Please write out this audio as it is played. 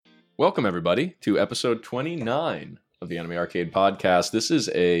Welcome, everybody, to episode 29 of the Anime Arcade Podcast. This is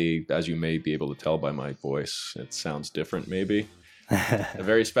as you may be able to tell by my voice, it sounds different maybe. A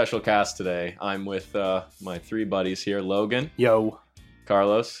very special cast today. I'm with my three buddies here, Logan. Yo.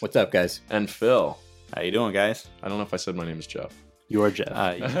 Carlos. What's up, guys? And Phil. How you doing, guys? I don't know if I said my name is Jeff. You're Jeff.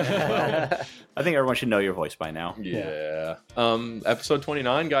 Well, I think everyone should know your voice by now. Yeah. Episode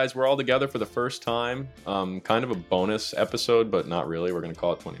 29, guys. We're all together for the first time. Kind of a bonus episode, but not really. We're going to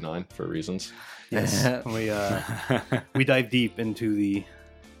call it 29 for reasons. Yes. We dive deep into the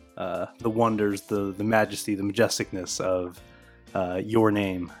wonders, the majesty, the majesticness of your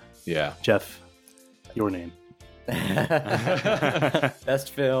name. Yeah. Jeff, your name. Best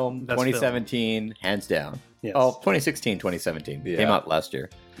film, Best 2017, hands down. Yes. Oh, 2016, 2017. Yeah. Came out last year.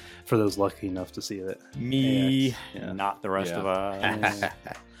 For those lucky enough to see it. Me. Yeah. Not the rest of us.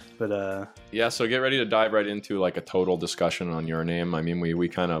 But Yeah, so get ready to dive right into like a total discussion on your name. I mean, we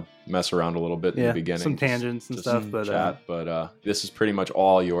kind of mess around a little bit in the beginning. some tangents and just stuff, but chat, but this is pretty much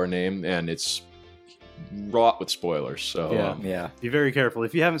all your name, and it's wrought with spoilers. So Yeah. Yeah. be very careful.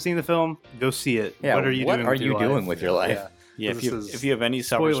 If you haven't seen the film, go see it. Yeah, What are you doing with your life? Yeah. Yeah, This if is you have any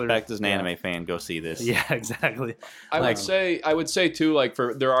spoilers. self-respect as an Yeah. anime fan, go see this. Yeah, exactly. I Like- would say too, like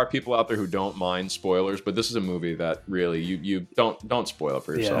there are people out there who don't mind spoilers, but this is a movie that really you don't spoil it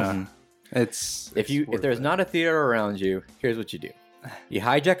for yourself. Yeah. It's If worth there's it. not a theater around you, here's what you do. You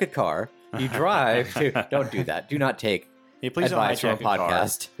hijack a car, you drive to... Don't do that. Do not take Yeah, please don't advice from a hijack a car.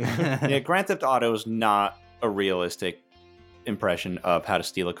 podcast. Yeah, Grand Theft Auto is not a realistic impression of how to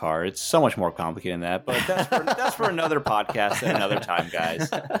steal a car. It's so much more complicated than that, but that's for another podcast at another time, guys.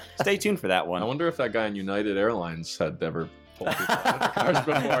 Stay tuned for that I one. wonder if that guy in United Airlines had ever pulled people out of the cars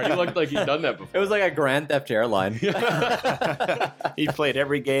before. He looked like he'd done that It before. was like a Grand Theft airline. He's played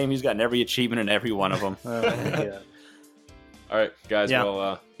every game. He's gotten every achievement in every one of them. Yeah. All right, guys. Yeah.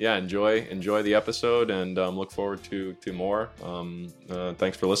 Well, enjoy the episode, and look forward to more.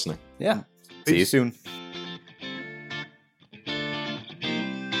 Thanks for listening. Yeah. See you soon.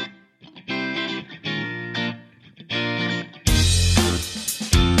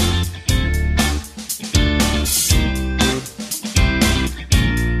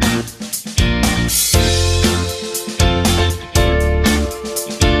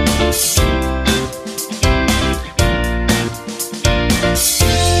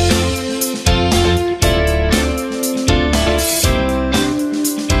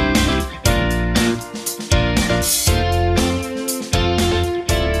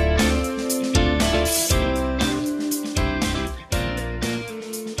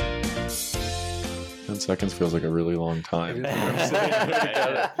 Seconds feels like a really long time.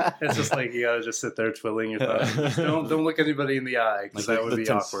 It's just like you gotta just sit there twiddling your thumbs. Don't look anybody in the eye because that would be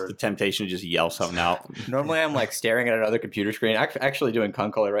The awkward. temptation to just yell something out. Normally, I'm like staring at another computer screen. Actually doing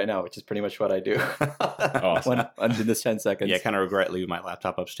Concoli right now, which is pretty much what I do. Awesome. when under this 10 seconds. Yeah, I kind of regret leaving my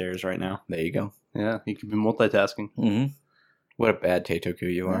laptop upstairs right now. There you go. Yeah, you could be multitasking. Mm-hmm. What a bad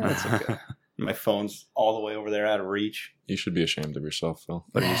Teitoku you are. That's okay. My phone's all the way over there out of reach, You should be ashamed of yourself, Phil.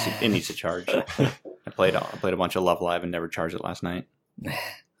 but it needs to charge. I played a bunch of Love Live and never charged it last night. No,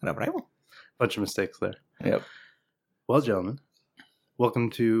 but I will. Bunch of mistakes there. Yep. Well, gentlemen, welcome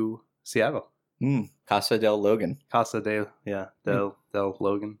to Seattle. Casa del Logan. Casa del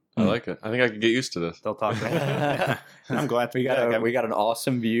Logan. I like it. I think I could get used to this. They'll talk. I'm glad to We be back. got an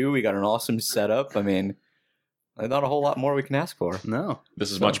awesome view. We got an awesome setup. I mean, not a whole lot more we can ask for. No.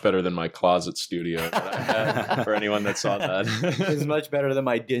 This is much better than my closet studio that I had, for anyone that saw that. It's much better than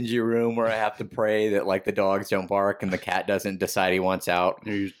my dingy room where I have to pray that like the dogs don't bark and the cat doesn't decide he wants out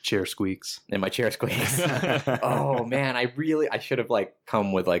Your chair squeaks. and my chair squeaks. Oh man, I should have like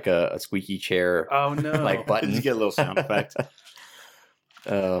come with like a squeaky chair Oh no. like button. Just get a little sound effect.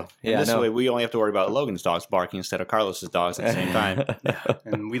 Oh Yeah, yeah, this no. way we only have to worry about Logan's dogs barking instead of Carlos's dogs at the same time.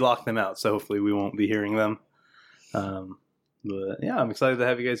 And we locked them out, so hopefully we won't be hearing them. But yeah, I'm excited to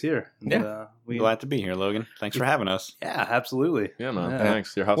have you guys here. And, Yeah. We're glad to be here, Logan. Thanks for having us. Yeah, absolutely. Yeah, man. Yeah.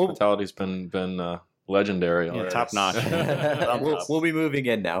 Thanks. Your hospitality's been legendary Yeah, already. top notch. we'll be moving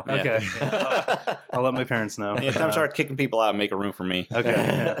in now. Yeah. Okay. I'll let my parents know. Yeah, time to start kicking people out and make a room for me. Okay.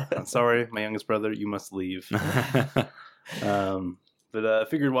 Yeah. I'm sorry, my youngest brother, you must leave. But I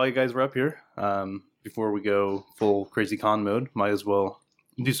figured while you guys were up here, before we go full crazy con mode, might as well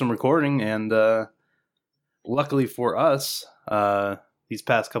do some recording. And luckily for us, these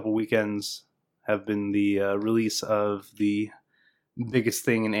past couple weekends have been the release of the biggest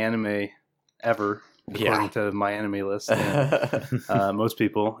thing in anime ever, according to my anime list. And, most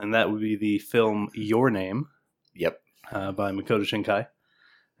people, and that would be the film Your Name. Yep. By Makoto Shinkai.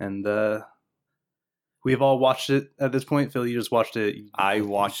 And we've all watched it at this point. Phil, you just watched it. I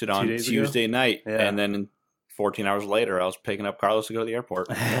watched it on 2 days ago? Tuesday night, Yeah. and then 14 hours later, I was picking up Carlos to go to the airport.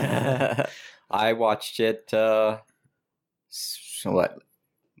 I watched it. What?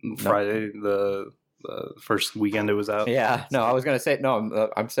 Friday, the first weekend it was out. Yeah, no, I was gonna say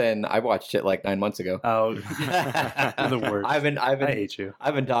no. I'm saying I watched it like 9 months ago. Oh, the worst. I've been I hate you.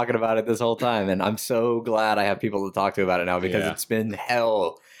 I've been talking about it this whole time, and I'm so glad I have people to talk to about it now because Yeah. it's been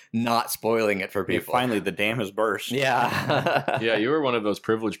hell not spoiling it for Yeah, people. finally, the dam has burst. Yeah. Yeah, you were one of those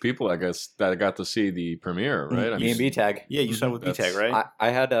privileged people, I guess, that got to see the premiere, right? Me and B-Tag. Yeah, you saw it with That's- BTAG, right? I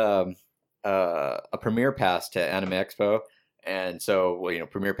had a premiere pass to Anime Expo, and so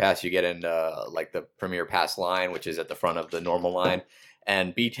premiere pass you get in like the premiere pass line, which is at the front of the normal line.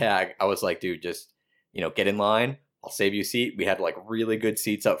 And B-Tag, I was like, dude, just get in line. I'll save you a seat. We had like really good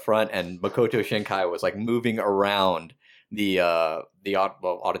seats up front, and Makoto Shinkai was like moving around the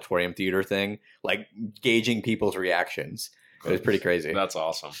auditorium theater thing, like gauging people's reactions. It was pretty crazy. That's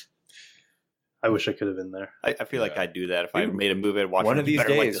awesome. I wish I could have been there. I feel like Yeah. I'd do that if I made a movie. I'd watch One it. of You these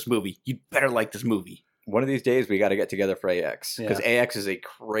better like days- this movie. You better like this movie. One of these days, we got to get together for AX because AX is a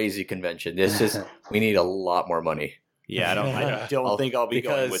crazy convention. It's just we need a lot more money. Yeah, I don't think I'll be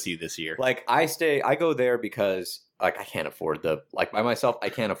going Because- with you this year. Like I go there because like I can't afford by myself I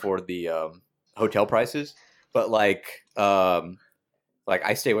can't afford the hotel prices, but like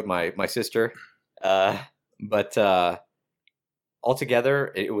I stay with my sister, but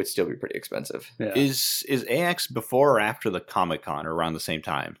altogether it would still be pretty expensive. Yeah. Is AX before or after the Comic-Con or around the same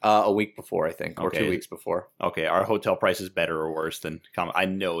time? A week before, I think, or Okay. 2 weeks before. Okay, are hotel prices better or worse than I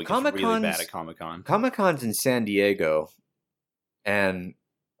know it gets really Comic-Con's- bad at Comic-Con. Comic-Con's in San Diego, and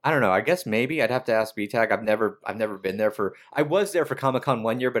I don't know. I guess maybe I'd have to ask BTAG. I've never been there for. I was there for Comic-Con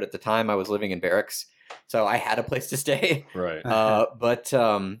 1 year, but at the time I was living in barracks, so I had a place to stay. Right. But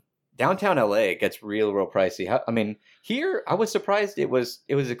downtown LA gets real pricey. I mean, here I was surprised it was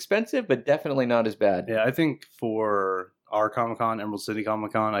expensive, but definitely not as bad. Yeah, I think for our Comic-Con, Emerald City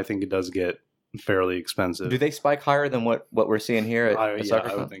Comic-Con, I think it does get fairly expensive. Do they spike higher than what we're seeing here at I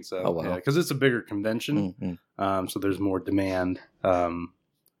SuckerCon? would think so. Oh, wow. Yeah, because it's a bigger convention, Mhm. so there's more demand.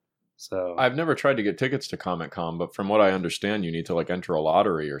 So I've never tried to get tickets to Comic Con, but from what I understand, you need to like enter a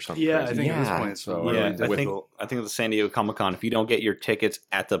lottery or something. yeah, I crazy. think at this Yeah. point, so So, really Yeah, difficult. I think with the San Diego Comic-Con, if you don't get your tickets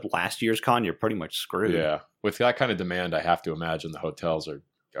at the last year's con, you're pretty much screwed. Yeah, with that kind of demand, I have to imagine the hotels are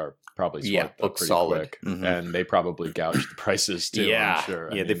probably Yeah, swiped look up pretty solid. quick, Mhm. and they probably gouge the prices too. Yeah, I'm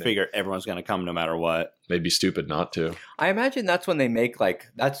sure. I yeah. They mean, figure everyone's going to come no matter what. they'd be stupid not to. I imagine that's when they make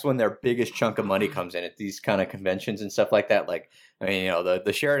that's when their biggest chunk of money comes in at these kind of conventions and stuff like that. Like, I mean,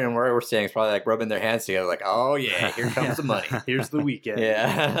 the Sheridan where we're staying is probably like rubbing their hands together, like, oh yeah, here comes the money. Here's the weekend.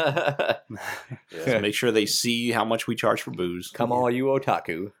 Yeah. So make sure they see how much we charge for booze. Come all you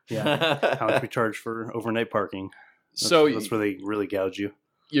otaku. Yeah. How much we charge for overnight parking? That's where they really gouge you.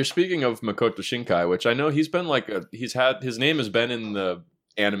 You're speaking of Makoto Shinkai, which I know he's been his name has been in the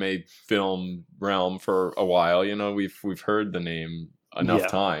anime film realm for a while. We've heard the name enough Yeah.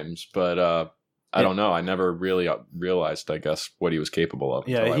 times, but I don't know. I never really realized, I guess, what he was capable of.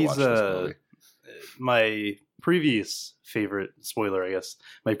 Yeah, until I he's watched this movie. my previous favorite spoiler, I guess.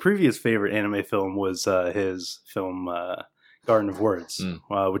 My previous favorite anime film was his film Garden of Words,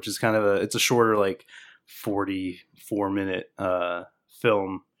 which is kind of it's a shorter, like 44-minute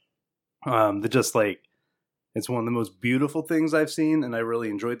film. That just like it's one of the most beautiful things I've seen, and I really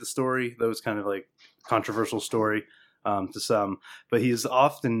enjoyed the story. That was kind of like controversial story to some, but he's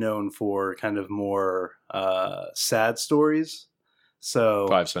often known for kind of more sad stories. So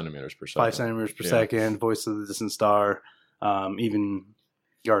 5 centimeters per second. 5 centimeters per Yeah. second, Voice of the Distant Star, even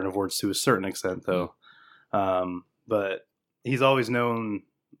Garden of Words to a certain extent, though. But he's always known,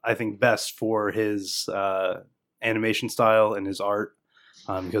 I think, best for his animation style and his art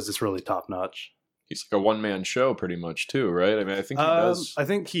because it's really top notch. He's like a one-man show pretty much too, right? I mean, I think he does. I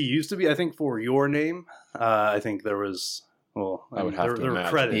think he used to be. I think for Your Name, I think there was. Well, I would have to there were imagine.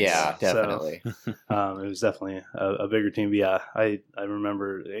 credits. Yeah, so, definitely. it was definitely a bigger team. But yeah, I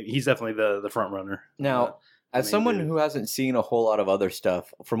remember he's definitely the front runner. Now, as main someone dude. who hasn't seen a whole lot of other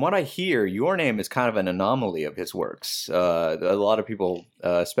stuff, from what I hear, Your Name is kind of an anomaly of his works. A lot of people,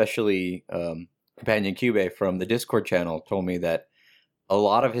 especially Companion Cube from the Discord channel, told me that a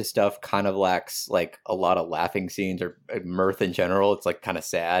lot of his stuff kind of lacks like a lot of laughing scenes or mirth in general. It's like kind of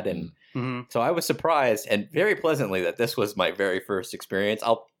sad. And so I was surprised and very pleasantly that this was my very first experience.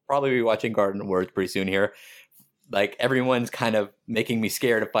 I'll probably be watching Garden of Words pretty soon here. Like everyone's kind of making me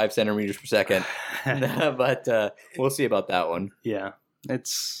scared of 5 centimeters per second, but we'll see about that one. Yeah,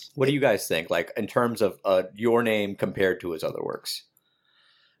 it's What do you guys think? Like in terms of Your Name compared to his other works?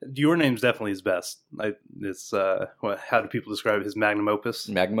 Your Name's definitely his best. It's how do people describe his magnum opus?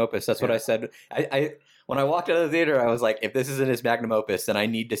 Magnum opus. That's what I said. I when I walked out of the theater, I was like, if this isn't his magnum opus, then I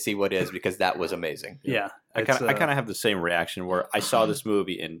need to see what is, because that was amazing. Yeah, I kind of have the same reaction where I saw this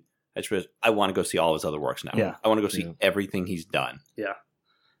movie and I just realized I want to go see all his other works now. Yeah. I want to go see everything he's done.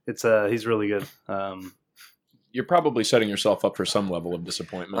 it's he's really good. You're probably setting yourself up for some level of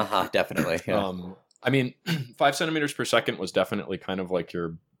disappointment. Definitely. Yeah. I mean, 5 centimeters per second was definitely kind of like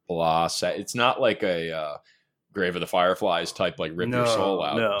your blah set. It's not like a Grave of the Fireflies type, like rip your soul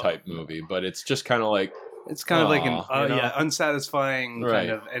out type movie, but it's just kind of like It's kind of like an you know? unsatisfying Right.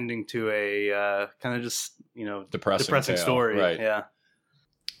 kind of ending to a kind of just depressing tale, story. right? Yeah.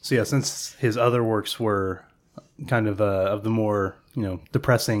 So yeah, since his other works were kind of the more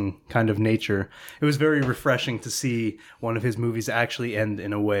depressing kind of nature, it was very refreshing to see one of his movies actually end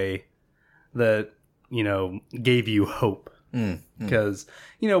in a way that gave you hope. Because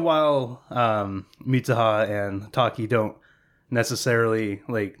while Mitsuha and Taki don't necessarily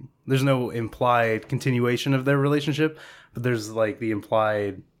there's no implied continuation of their relationship, but there's like the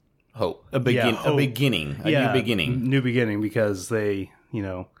implied Hope. A beginning, new beginning. new beginning, because they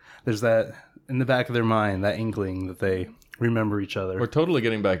there's that in the back of their mind, that inkling that they remember each other. We're totally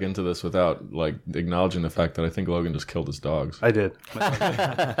getting back into this without like acknowledging the fact that I think Logan just killed his dogs. I did.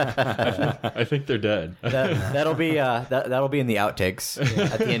 I think they're dead. That'll be that'll be in the outtakes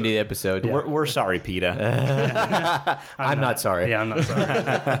at the end of the episode. We're sorry, PETA. I'm not sorry. Yeah, I'm not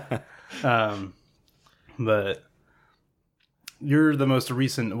sorry. But you're the most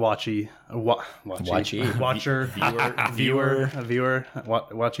recent watchy watchy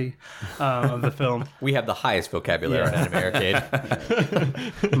of the film. We have the highest vocabulary on Anime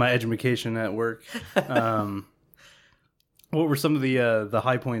Arcade. My education at work. What were some of the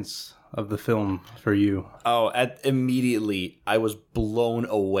high points of the film for you? Immediately I was blown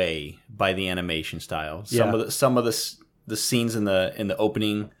away by the animation style. Yeah. Some of the scenes in the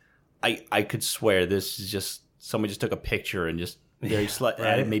opening, I could swear this is just somebody just took a picture and just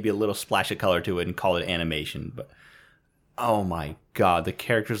added maybe a little splash of color to it and called it animation. But oh my god, the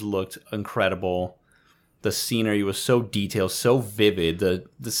characters looked incredible. The scenery was so detailed, so vivid.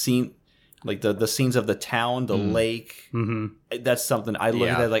 The scene, like the scenes of the town, the lake. Mm-hmm. That's something I look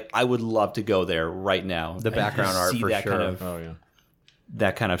at that like I would love to go there right now. The background art for that sure. Kind of, Oh yeah.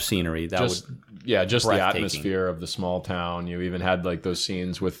 that kind of scenery. Just the breathtaking. atmosphere of the small town. You even had like those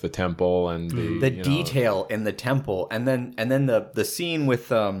scenes with the temple and the detail in the temple, and then the scene with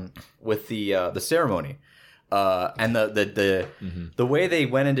the ceremony, and the way they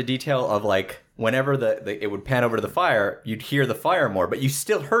went into detail of like whenever it would pan over to the fire, you'd hear the fire more, but you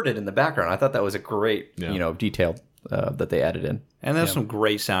still heard it in the background. I thought that was a great detail that they added in. And there's some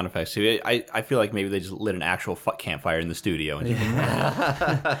great sound effects too. I feel like maybe they just lit an actual campfire in the studio. And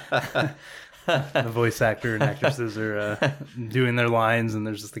The voice actor and actresses are doing their lines, and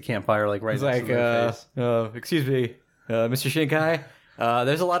there's just the campfire right next to their face. Excuse me, Mr. Shinkai.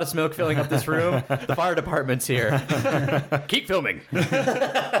 There's a lot of smoke filling up this room. The fire department's here. Keep filming.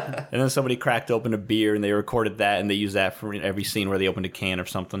 and then somebody cracked open a beer and they recorded that and they used that for every scene where they opened a can or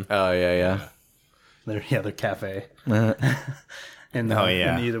something. Oh yeah. Their cafe. In Oh,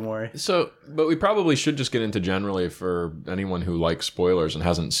 yeah. in Idomori. So, but we probably should just get into generally for anyone who likes spoilers and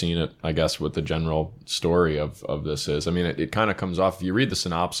hasn't seen it, I guess, what the general story of this is. I mean, it kind of comes off, if you read the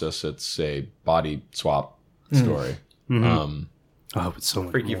synopsis, it's a body swap story. Oh, it's so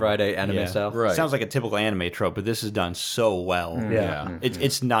much Freaky more. Friday anime style. Right. Sounds like a typical anime trope, but this is done so well. Yeah.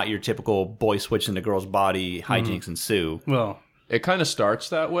 It's not your typical boy switching the girl's body, hijinks ensue. Well, It kind of starts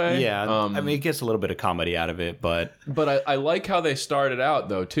that way. Yeah, I mean, it gets a little bit of comedy out of it, but But I like how they started out,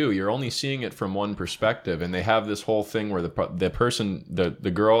 though, too. You're only seeing it from one perspective, and they have this whole thing where the person,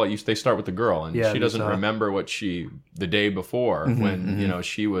 the girl, they start with the girl, and Yeah, she doesn't Lisa. remember what the day before, when,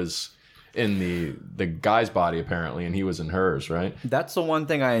 she was in the guy's body, apparently, and he was in hers, right? That's the one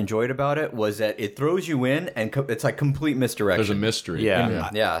thing I enjoyed about it, was that it throws you in and it's like complete misdirection. There's a mystery. Yeah.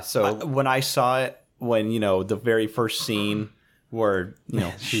 Yeah, so when I saw it, when the very first scene where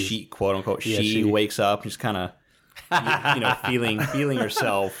she quote unquote she wakes up, just kind of feeling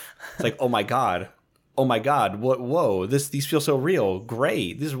herself. It's like, oh my god, whoa, these feel so real.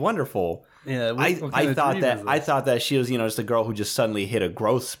 Great, this is wondershall. yeah. I thought that she was just a girl who just suddenly hit a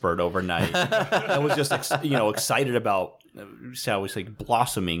growth spurt overnight. I was just excited about shall we say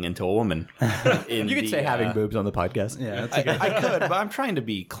blossoming into a woman. you could say having boobs on the podcast. Yeah, it's I could, but I'm trying to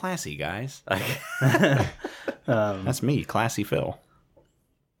be classy, guys. That's me, classy Phil.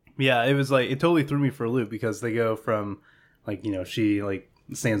 Yeah, it was it totally threw me for a loop, because they go from she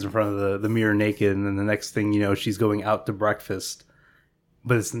stands in front of the mirror naked, and then the next thing she's going out to breakfast,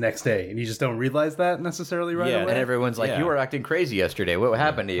 but it's the next day, and you just don't realize that necessarily right Yeah, away. And everyone's like, Yeah. "You were acting crazy yesterday. What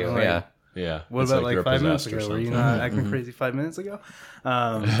happened to you?" Like, Yeah. Yeah. What It's about like you're 5 minutes possessed or ago? Were you something. not acting crazy 5 minutes ago?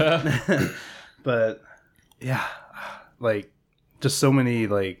 But yeah, like just so many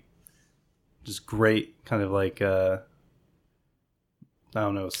like just great kind of like I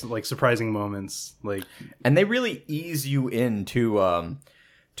don't know, like surprising moments. Like And they really ease you into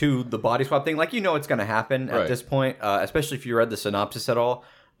to the body swap thing. Like, it's going to happen at Right. this point, especially if you read the synopsis at all.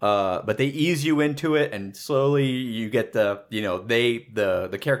 But they ease you into it, and slowly you get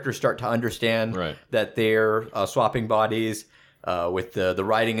the characters start to understand Right. that they're swapping bodies with the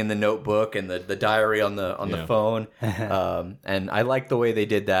writing in the notebook and the diary on the Yeah. phone. And I like the way they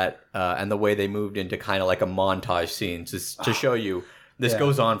did that, and the way they moved into kind of like a montage scene to show you this Yeah.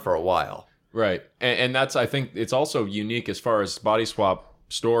 goes on for a while. Right, and that's, I think it's also unique as far as body swap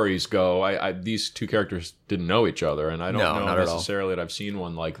stories go. I these two characters didn't know each other, and I don't No, know not at all. necessarily that I've seen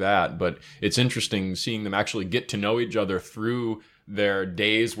one like that. But it's interesting seeing them actually get to know each other through their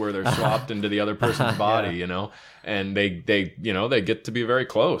days where they're swapped into the other person's body, and they get to be very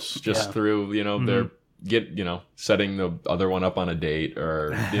close just Yeah. through their setting the other one up on a date,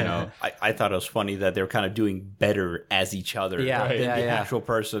 or I thought it was funny that they were kind of doing better as each other. Yeah, than yeah, the yeah. actual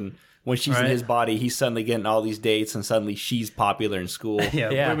person. When she's in Right. his body, he's suddenly getting all these dates, and suddenly she's popular in school.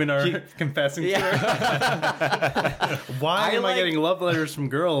 Yeah. women are confessing to her. Why am I getting love letters from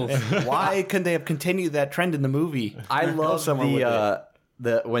girls? Why couldn't they have continued that trend in the movie? I love someone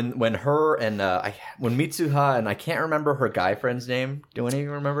with when her and when Mitsuha and I can't remember her guy friend's name. Do any of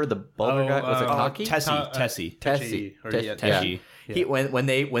you remember the balding guy? Was it Taki? Tessie. Tessie. Or, Tes- yeah, Tessie. He when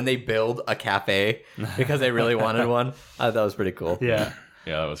they build a cafe because they really wanted one. I thought that was pretty cool. Yeah.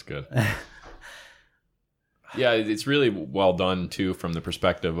 Yeah, that was good. Yeah, it's really well done too, from the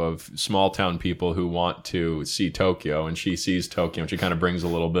perspective of small town people who want to see Tokyo, and she sees Tokyo, and she kind of brings a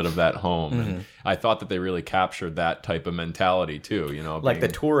little bit of that home. And I thought that they really captured that type of mentality too. Like the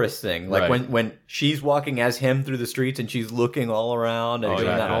being- tourist thing, like Right. when she's walking as him through the streets and she's looking all around and Oh, doing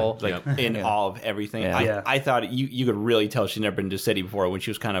yeah, that yeah. whole Like, in Yeah. awe of everything. Yeah. Yeah. I thought you could really tell she'd never been to the city before when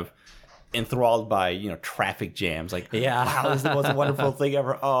she was kind of enthralled by traffic jams. Like, Yeah. wow, this is the most wonderful thing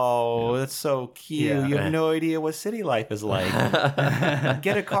ever. Oh, that's so cute. Yeah. You have no idea what city life is like.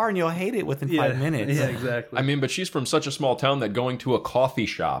 Get a car and you'll hate it within 5 minutes. Yeah, exactly. I mean, but she's from such a small town that going to a coffee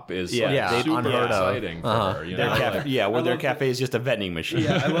shop is Yeah. Yeah, super unheard of. exciting for her. Their cafe, where their love cafe is just a vending machine.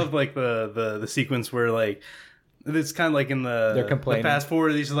 yeah, I love like the sequence where like it's kind of like in They're complaining. the fast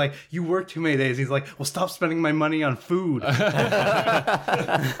forward. He's just like, "You work too many days." He's like, "Well, stop spending my money on food."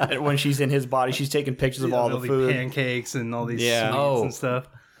 And when she's in his body, she's taking pictures of all the food. pancakes and all these Yeah. sweets Oh. and stuff.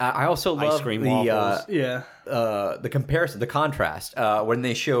 I also love cream the waffles. Yeah, the comparison, the contrast. When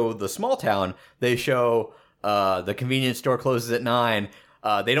they show the small town, they show the convenience store closes at 9.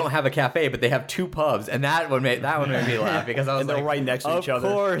 They don't have a cafe, but they have 2 pubs, and that one made me laugh because I was And they're like, right next to each other.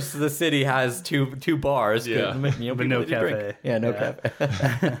 Of course, the city has two bars. Yeah. but people no need to drink. cafe. Yeah, no Yeah.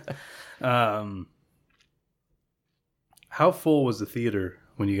 cafe. How full was the theater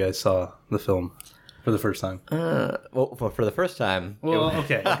when you guys saw the film for the first time? Well, for the first time, Well,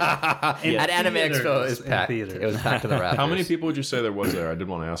 okay. at Anime Expo, it was In packed. theaters. It was packed to the rafters. How many people would you say there was there? I did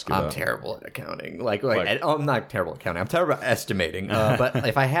want to ask you I'm that. terrible at accounting. Like I'm not terrible at accounting. I'm terrible at estimating. But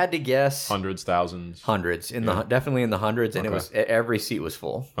if I had to guess, Hundreds, thousands. hundreds definitely in the hundreds, and it Okay. was every seat was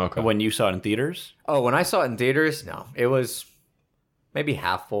full. Okay. When you saw it in theaters? Oh, when I saw it in theaters, no, it was maybe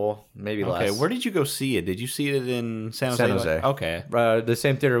half full, maybe Okay, less. where did you go see it? Did you see it in San Jose? San Jose. Okay. The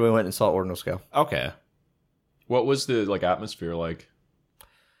same theater we went and saw Ordinals Go. Okay. What was the atmosphere like?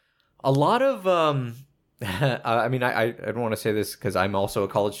 A lot of I mean, I don't want to say this because I'm also a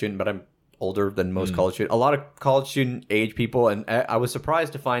college student, but I'm older than most college students. A lot of college student age people, and I was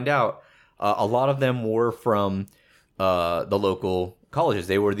surprised to find out a lot of them were from the local colleges.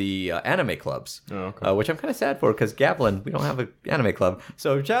 They were the anime clubs, Oh, okay. which I'm kind of sad for because Gatlin, we don't have an anime club.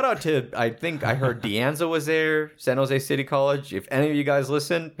 So shout out to, I think I heard Deanza was there, San Jose City College. If any of you guys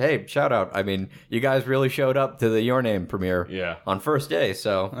listen, hey, shout out. I mean, you guys really showed up to the Your Name premiere Yeah. on first day.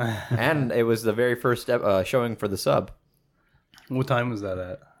 So, and it was the very first showing for the sub. What time was that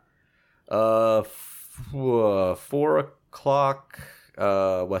at? 4 o'clock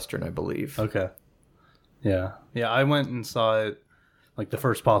Western, I believe. Okay. Yeah. Yeah, I went and saw it like the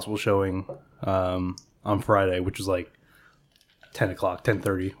first possible showing on Friday, which was like 10 o'clock,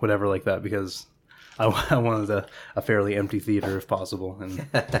 10:30, whatever like that, because I wanted a fairly empty theater if possible.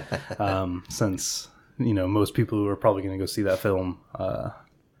 And since, most people who are probably going to go see that film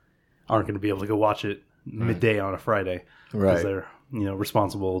aren't going to be able to go watch it midday on a Friday. Right. Because they're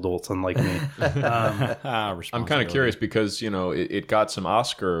responsible adults unlike me. I'm kind of curious because it got some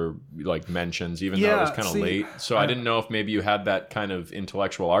Oscar mentions, even though it was kind of late. So I didn't know if maybe you had that kind of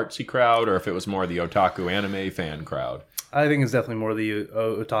intellectual artsy crowd, or if it was more the otaku anime fan crowd. I think it's definitely more the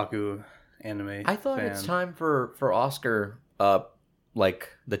otaku anime. I thought fan. it's time for Oscar.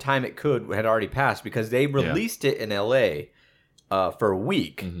 The time it had already passed because they released it in LA for a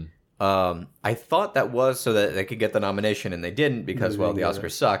week. Mm-hmm. I thought that was so that they could get the nomination, and they didn't because the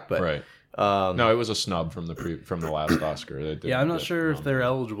Oscars suck. But right. No, it was a snub from the last Oscar. I'm not sure if they're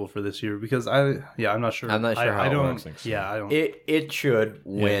eligible for this year because I'm not sure. I'm not sure how I it don't works. think so. Yeah, I don't. It should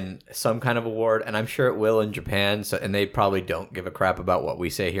win some kind of award, and I'm sure it will in Japan. So, and they probably don't give a crap about what we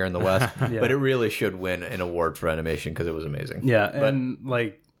say here in the West, but it really should win an award for animation because it was amazing. Yeah, and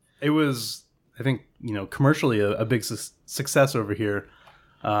it was, I think, commercially a big success over here,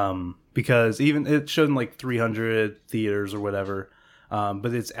 because even it showed in 300 theaters or whatever.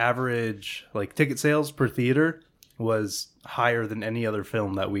 But its average ticket sales per theater was higher than any other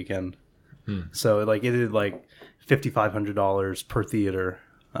film that weekend. So it did $5,500 per theater,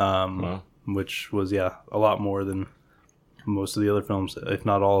 Wow. which was a lot more than most of the other films, if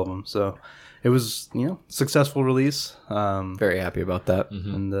not all of them. So it was successful release. Very happy about that.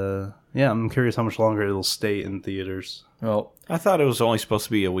 And I'm curious how much longer it'll stay in theaters. Well, I thought it was only supposed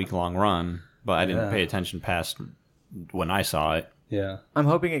to be a week-long run, but I didn't pay attention past when I saw it. Yeah. I'm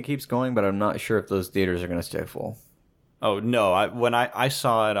hoping it keeps going, but I'm not sure if those theaters are going to stay full. Oh, no. When I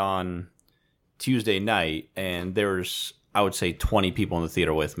saw it on Tuesday night, and there was, I would say, 20 people in the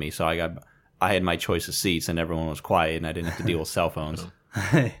theater with me, so I had my choice of seats, and everyone was quiet, and I didn't have to deal with cell phones.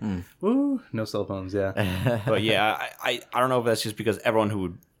 Woo, no cell phones, yeah. But yeah, I don't know if that's just because everyone who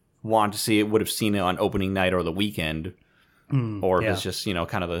would want to see it would have seen it on opening night or the weekend, or if it's just,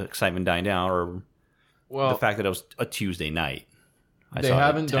 kind of the excitement dying down, or the fact that it was a Tuesday night. They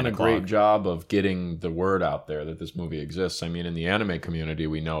haven't done a great job of getting the word out there that this movie exists. I mean, in the anime community,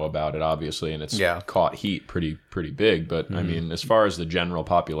 we know about it, obviously, and it's caught heat pretty big. But, I mean, as far as the general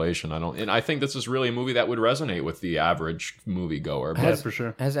population, I think this is really a movie that would resonate with the average moviegoer. Yeah, for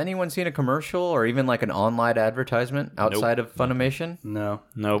sure. Has anyone seen a commercial or even an online advertisement outside of Funimation? No.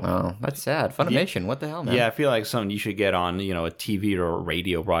 Nope. Oh, that's sad. Funimation, what the hell, man? Yeah, I feel like something you should get on, a TV or a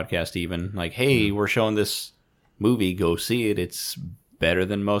radio broadcast even. Hey, we're showing this movie, go see it. It's better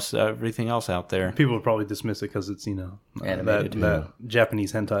than most everything else out there. People would probably dismiss it because it's, animated. that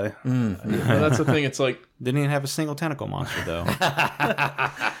Japanese hentai. Well, that's the thing. It's Didn't even have a single tentacle monster, though.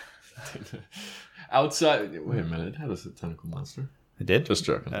 outside. Wait a minute. It had a tentacle monster. It did? Just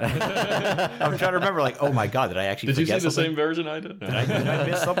joking. I'm trying to remember, oh my god, did I actually Did you see forget the something? same version I did? Did I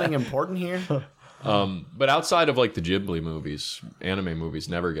miss something important here? But outside of the Ghibli movies, anime movies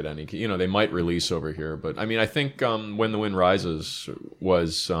never get any. They might release over here, but I mean, I think When the Wind Rises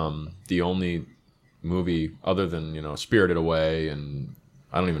was the only movie other than Spirited Away, and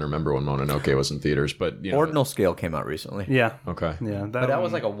I don't even remember when Mononoke was in theaters. But Ordinal Scale came out recently. Yeah. Okay. Yeah. But that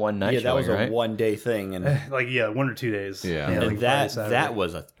was a one-night Yeah, that was showing, a right? one-day thing. And, 1 or 2 days. Yeah. and Friday, that Saturday.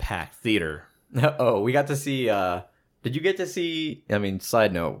 was a packed theater. Oh, we got to see... did you get to see... I mean,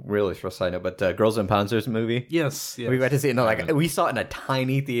 side note, really short side note, but Girls and Panzers movie? Yes. We got to see it. No, we saw it in a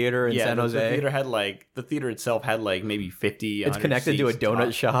tiny theater in San Jose. The theater had the theater itself had maybe 50. It's connected to a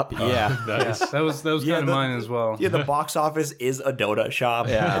donut shop. Yeah. Nice. That was kind of mine as well. Yeah, the box office is a donut shop.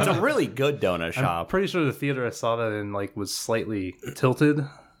 Yeah. It's a really good donut I'm shop. pretty sure the theater I saw that in was slightly tilted,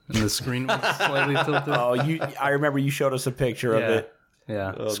 and the screen was slightly tilted. Oh, I remember you showed us a picture of it.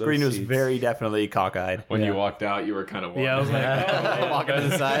 Yeah. The screen was very definitely cockeyed. When you walked out, you were kind of walking. Yeah, I was like, Walking to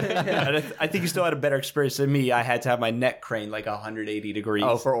the side. And I think you still had a better experience than me. I had to have my neck craned 180 degrees.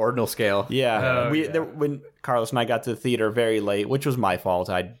 Oh, for Ordinal Scale. Yeah. Oh, yeah. When Carlos and I got to the theater very late, which was my fault.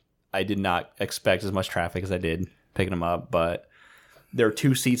 I did not expect as much traffic as I did picking them up, but there were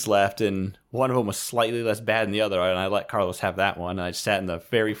 2 seats left, and one of them was slightly less bad than the other, and I let Carlos have that one. And I sat in the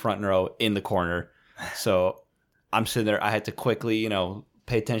very front row in the corner. So I'm sitting there. I had to quickly,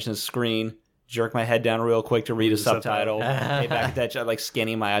 pay attention to the screen, jerk my head down real quick to read a subtitle, pay back attention,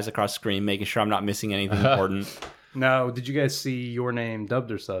 scanning my eyes across the screen, making sure I'm not missing anything important. Now, did you guys see Your Name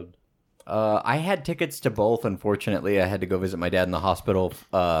dubbed or subbed? I had tickets to both. Unfortunately, I had to go visit my dad in the hospital,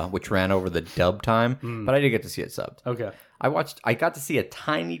 which ran over the dub time, but I did get to see it subbed. Okay. I got to see a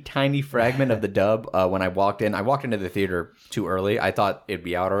tiny fragment of the dub when I walked in. I walked into the theater too early. I thought it'd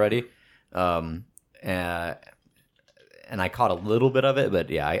be out already. And I caught a little bit of it, but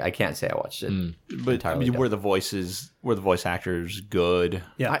yeah, I can't say I watched it. But entirely were the voice actors good?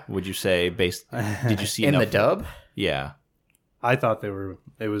 Yeah. Would you say did you see in the enough? dub? Yeah. I thought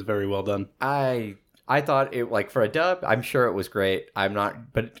it was very well done. I I thought it like for a dub. I'm sure it was great. I'm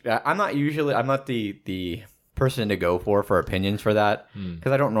not the person to go for opinions for that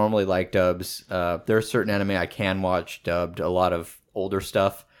because I don't normally like dubs. There are certain anime I can watch dubbed, a lot of older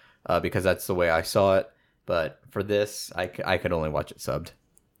stuff because that's the way I saw it. But for this, I could only watch it subbed.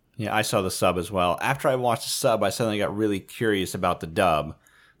 Yeah, I saw the sub as well. After I watched the sub, I suddenly got really curious about the dub.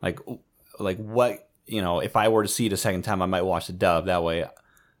 Like what, if I were to see it a second time, I might watch the dub. That way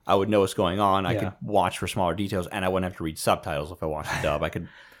I would know what's going on. I could watch for smaller details, and I wouldn't have to read subtitles if I watched the dub. I could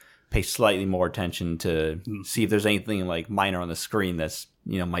pay slightly more attention to see if there's anything like minor on the screen that's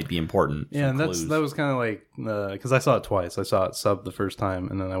might be important. Yeah, and that was kind of like because I saw it twice. I saw it subbed the first time,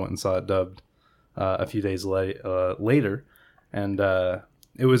 and then I went and saw it dubbed a few days later, and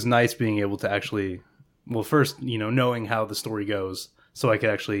it was nice being able to actually, well, first knowing how the story goes, so I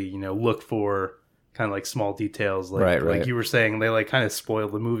could actually look for kind of like small details, like like you were saying, they like kind of spoil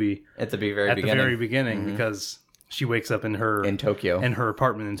the movie at the very beginning because she wakes up in Tokyo, in her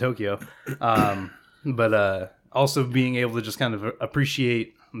apartment in Tokyo, but also being able to just kind of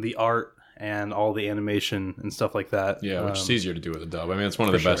appreciate the art and all the animation and stuff like that. Yeah, which is easier to do with a dub. I mean, it's one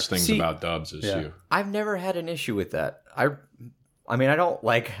of the best things about dubs is you. I've never had an issue with that. I mean, I'm not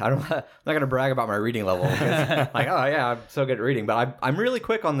going to brag about my reading level. Like, oh yeah, I'm so good at reading, but I'm really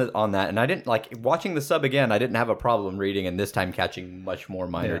quick on that. And I didn't like watching the sub again. I didn't have a problem reading, and this time catching much more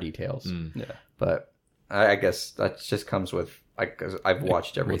minor details. Yeah, but I guess that just comes with because I've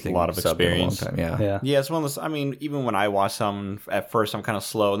watched everything with a lot of experience. In a long time. Yeah. It's one of those. I mean, even when I watch some, at first I'm kind of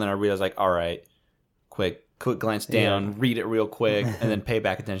slow, and then I realize like, all right, quick glance down, read it real quick, and then pay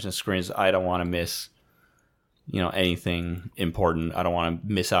back attention to screens. I don't want to miss anything important. I don't want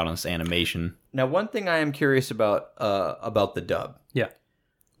to miss out on this animation. Now, one thing I am curious about the dub. Yeah.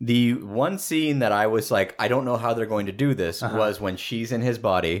 The one scene that I was like, I don't know how they're going to do this was when she's in his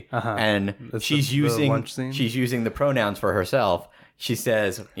body and she's using the pronouns for herself. She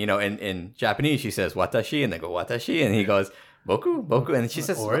says, in Japanese, she says watashi, and they go watashi, and he goes boku, and she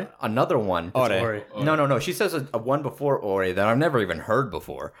says ore? Another one. Ore. No. She says a one before ore that I've never even heard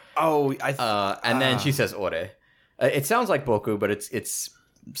before. Oh, and then she says ore. It sounds like boku, but it's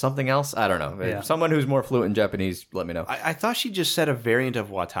something else. I don't know. Yeah. Someone who's more fluent in Japanese, let me know. I thought she just said a variant of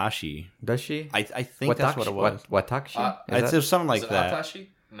watashi. Does she? I think that's what it was. Watashi? It's something like that. Watashi?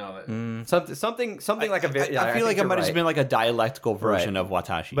 No. Something like a. I feel like it might have been like a dialectical version of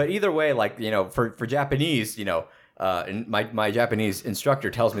watashi. But either way, like for Japanese, and my Japanese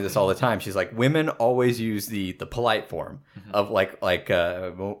instructor tells me this all the time. She's like, women always use the polite form of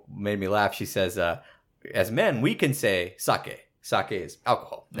made me laugh. She says, as men, we can say sake. Sake is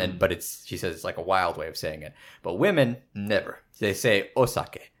alcohol, but she says it's like a wild way of saying it. But women never. They say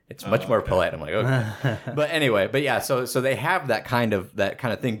osake. It's much more polite. I'm like, okay. But anyway, so they have that kind of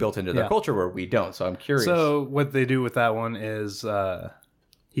thing built into their culture where we don't. So I'm curious. So what they do with that one is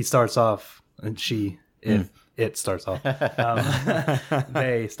he starts off, and it starts off.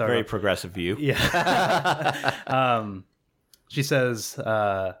 They start very off, progressive view. Yeah. She says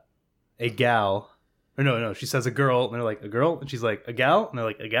a gal. Or no, she says a girl, and they're like, a girl? And she's like, a gal? And they're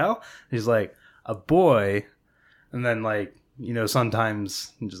like, a gal? And she's like, a boy. And then,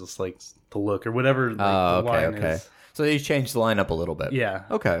 sometimes just, the look or whatever the line is. So they changed the lineup a little bit. Yeah.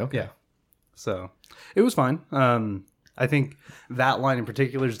 Okay. Yeah. So it was fine. I think that line in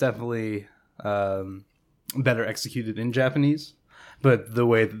particular is definitely better executed in Japanese. But the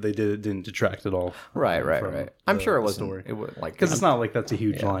way that they did it didn't detract at all. Right. I'm sure it wasn't. Story. It was because it's not like that's a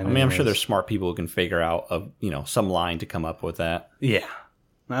huge line. I mean, I'm sure there's smart people who can figure out some line to come up with that. Yeah,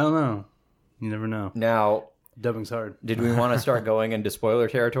 I don't know. You never know. Now, dubbing's hard. Did we want to start going into spoiler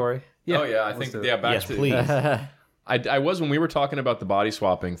territory? Yeah. Oh yeah, I think back to please. I was when we were talking about the body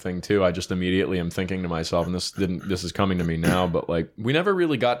swapping thing too. I just immediately am thinking to myself, and this is coming to me now, but we never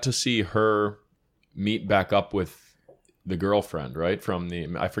really got to see her meet back up with the girlfriend, right? From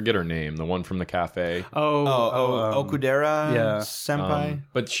I forget her name, the one from the cafe. Okudera senpai.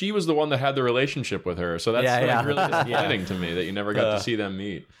 But she was the one that had the relationship with her, so that's really disappointing to me that you never got to see them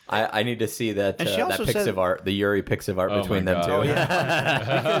meet. I need to see that and she also that Pixiv art, the Yuri Pixiv art between them two. Oh, yeah.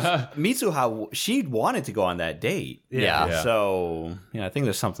 Because Mitsuha, she wanted to go on that date. Yeah. So I think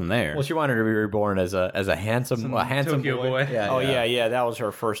there's something there. Well, she wanted to be reborn as a handsome Tokyo boy. Yeah. That was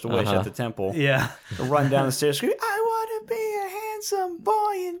her first wish at the temple. Yeah. To run down the stairs, screaming, "I want to be a handsome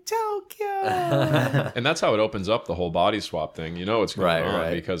boy in Tokyo." And that's how it opens up the whole body swap thing. You know what's going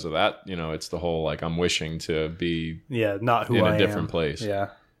on because of that. It's the whole I'm wishing to be not who I am. In a different place. Yeah.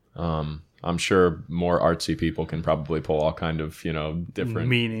 I'm sure more artsy people can probably pull all kind of different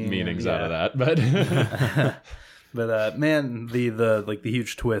meanings out of that. But But man, the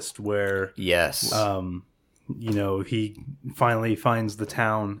huge twist where Yes. he finally finds the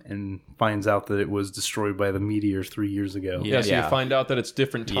town and finds out that it was destroyed by the meteors 3 years ago. Yeah, so Yeah. you find out that it's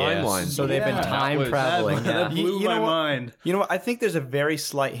different Yes. timelines. So they've been Yeah. time That was- traveling. That blew You my know what? mind. You know what? I think there's a very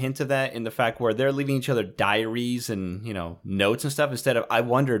slight hint of that in the fact where they're leaving each other diaries and notes and stuff. Instead of, I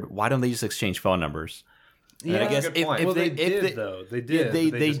wondered why don't they just exchange phone numbers? And I guess That's a good point. Well, they if did though. They did. they-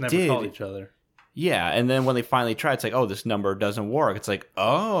 but they just never did. called each other. Yeah, and then when they finally try, it's like, oh, this number doesn't work. It's like,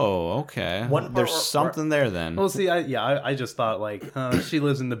 oh, okay. One part There's where- something there then. Well, see, I just thought like she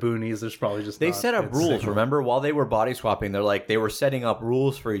lives in the boonies. There's probably just They not set up good rules. signal. Remember, while they were body swapping, they were setting up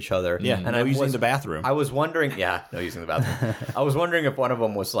rules for each other. Yeah, and no I using was the bathroom. I was wondering. Yeah, no using the bathroom. I was wondering if one of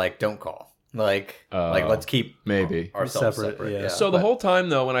them was like, "Don't call." Like let's keep maybe. ourselves Separate, separate. yeah. So the whole time,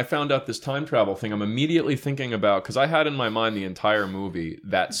 though, when I found out this time travel thing, I'm immediately thinking about, because I had in my mind the entire movie,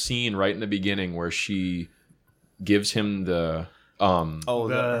 that scene right in the beginning where she gives him the oh,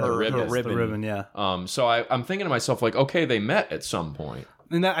 The ribbon. The ribbon, yeah. so I'm thinking to myself, like, okay, they met at some point.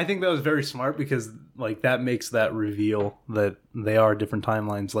 And I think that was very smart because like that makes that reveal that they are different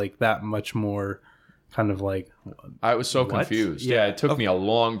timelines like that much more kind of like I was so What? confused. Yeah. Yeah, it took me a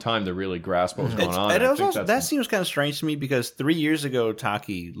long time to really grasp what was going on. And I it was think also, that's- that seems kind of strange to me because 3 years ago,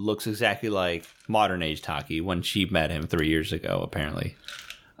 Taki looks exactly like modern age Taki when she met him 3 years ago. Apparently,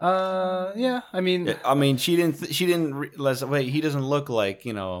 yeah, I mean I mean, she didn't realize. Wait, he doesn't look like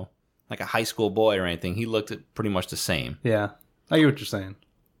like a high school boy or anything. He looked pretty much the same. yeah. I get what you're saying.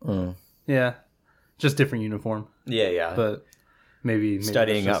 Mm. Yeah. Just different uniform, yeah. but maybe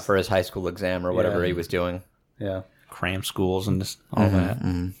Studying it's up just- for his high school exam or whatever Yeah. he was doing. yeah, Cram schools and just all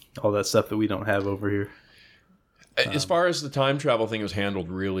that. all that stuff that we don't have over here. As far as the time travel thing was handled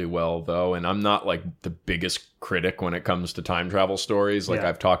really well, though, and I'm not like the biggest critic when it comes to time travel stories. Like Yeah.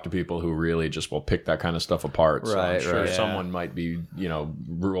 I've talked to people who really just will pick that kind of stuff apart. So I'm Right, sure right. someone might be,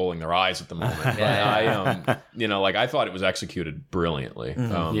 rolling their eyes at the moment. But I, like I thought it was executed brilliantly.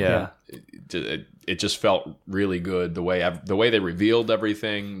 Yeah. It just felt really good the way they revealed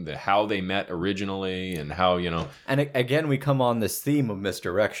everything, how they met originally, and how And again, we come on this theme of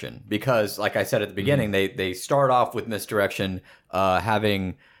misdirection because, like I said at the beginning, they start off with misdirection,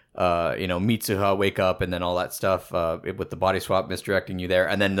 having Mitsuha wake up and then all that stuff with the body swap misdirecting you there,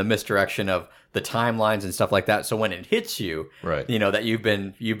 and then the misdirection of the timelines and stuff like that. So when it hits you, Right. that you've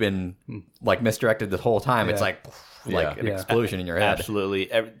been like misdirected the whole time. It's Yeah. like an explosion in your head. Absolutely.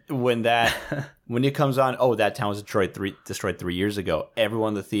 When it comes on, oh, that town was destroyed 3 years ago. Everyone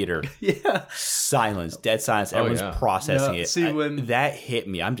in the theater, Yeah. silence, dead silence. Everyone's yeah. processing No, it. see, when- that hit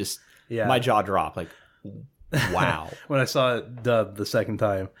me, I'm just Yeah. my jaw dropped. Like, wow. When I saw it dubbed the second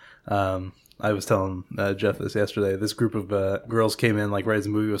time, I was telling Jeff this yesterday. This group of girls came in like right as the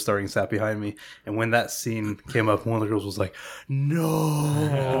movie was starting, sat behind me, and when that scene came up, one of the girls was like,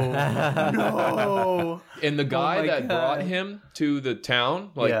 "No, no!" And the guy my that God. brought him to the town,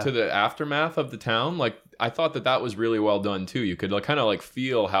 like Yeah. to the aftermath of the town, like I thought that was really well done too. You could kind of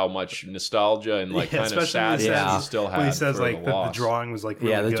feel how much nostalgia and Yeah, kind of especially sadness when he he says- still had. When he says for like the the loss. drawing was like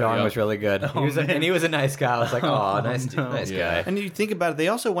really Yeah, the good. drawing yeah. was really good. Oh, man. And he was a nice guy. I was like, oh, nice no. Yeah. guy. And you think about it, they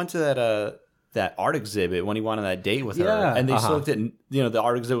also went to that art exhibit when he went on that date with her, Yeah. and they Uh-huh. looked at the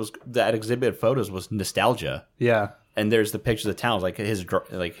art exhibit photos was nostalgia, Yeah, and there's the pictures of the towns like his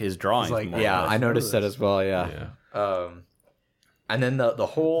drawings. like, more or Yeah, less. I noticed that as well. Yeah. Yeah. And then the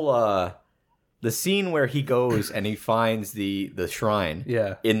whole the scene where he goes and he finds the shrine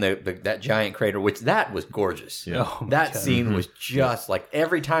yeah. in that giant crater, which that was gorgeous. Yeah. Oh, my That God. scene was just like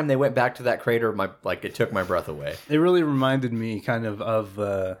every time they went back to that crater, it took my breath away. It really reminded me kind of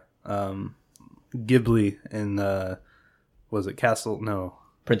Ghibli in was it Castle? No,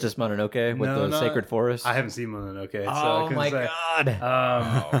 Princess Mononoke with No, the no, sacred forest. I haven't seen Mononoke. So I oh couldn't my say. god!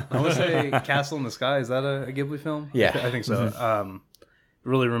 I want to say Castle in the Sky. Is that a Ghibli film? Yeah. I think so. It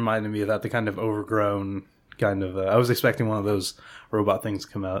really reminded me of that, the kind of overgrown kind of. I was expecting one of those robot things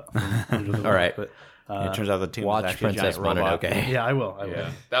to come out. From under the All right. but It turns out the tomb Watch was actually a Princess giant robot. Mononoke. yeah, I will. I will. Yeah.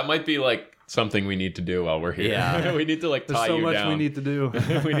 That might be like something we need to do while we're here. Yeah. We need to There's tie so you much down. we need to do.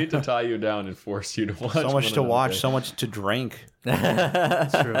 We need to tie you down and force you to watch. So much to Mononoke. watch, so much to drink.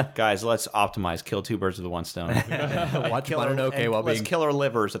 That's true. Guys, let's optimize. Kill two birds with one stone. Watch Kill our- Mononoke and while let's being kill our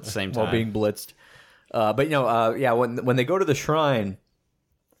livers at the same time. while being blitzed. But yeah, when they go to the shrine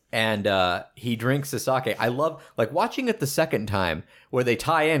and he drinks the sake, I love like watching it the second time where they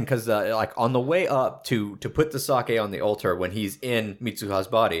tie in because like on the way up to put the sake on the altar when he's in Mitsuha's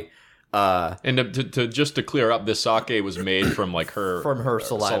body, And to clear up, this sake was made from like her From her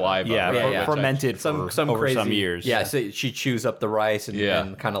saliva. Yeah, fermented some over crazy, some years. Yeah, so she chews up the rice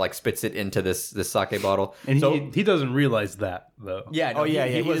and kind of like spits it into this sake bottle. And so, he doesn't realize that though. yeah, no, Oh, yeah,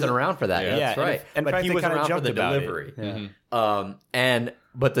 he he wasn't doesn't- around for that. Yeah. Yeah, that's Yeah, right. and in but fact, he they was kinda around for joked the about it. delivery. Yeah.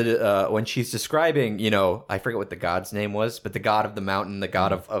 But the when she's describing, you know, I forget what the god's name was, but the god of the mountain, the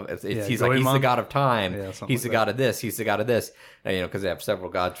god of he's like he's the Goemon? god of time, Yeah, something he's the like god of this, he's the god of this, and, you know, because they have several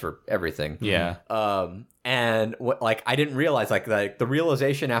gods for everything. Yeah. And what, like, I didn't realize, like the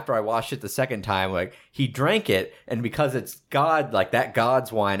realization after I watched it the second time, like he drank it, and because it's God, like that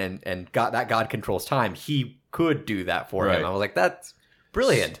God's wine, and God, that God controls time, he could do that for Right. him. I was like, that's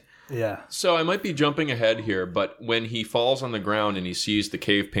brilliant. Yeah. So I might be jumping ahead here, but when he falls on the ground and he sees the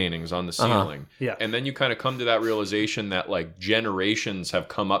cave paintings on the ceiling, Yeah. and then you kind of come to that realization that like generations have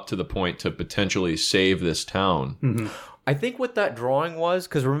come up to the point to potentially save this town. I think what that drawing was,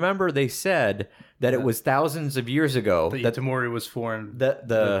 because remember they said that it was thousands of years ago The that Itamori was formed.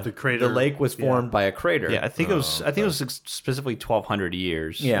 the crater. the lake was formed by a crater. Yeah, I think it was. I think it was specifically 1,200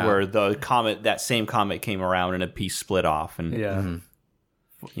 years. Yeah. where the comet, that same comet, came around and a piece split off, and Yeah.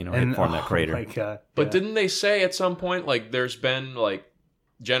 you know, it formed that crater. Oh my God. But Yeah. didn't they say at some point like there's been like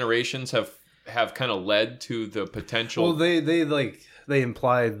generations have kind of led to the potential? Well, they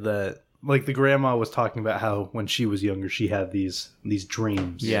implied that like the grandma was talking about how when she was younger she had these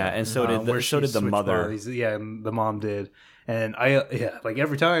dreams. Yeah, and so did where the, so she did the switched mother. bodies. Yeah, and the mom did. And like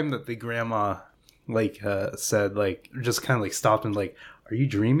every time that the grandma like said like just kind of like stopped and like, are you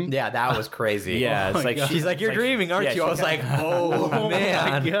dreaming? Yeah, that was crazy. Yeah, it's my like God. She's like, you're dreaming, aren't yeah, you? I was like, oh, Oh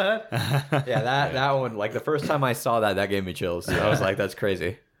man. my God. Yeah, that one, like the first time I saw that gave me chills. I was like, that's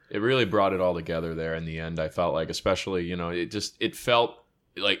crazy. It really brought it all together there in the end. I felt like, especially, you know, it felt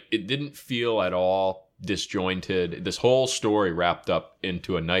like it didn't feel at all disjointed. This whole story wrapped up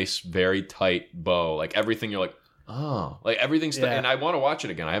into a nice, very tight bow. Like everything, you're like, oh, like everything's. Yeah. And I want to watch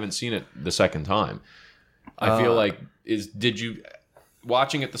it again. I haven't seen it the second time. I feel like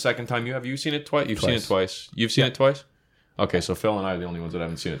watching it the second time? Have you seen it twice? You've seen it twice. You've seen it twice. Okay, so Phil and I are the only ones that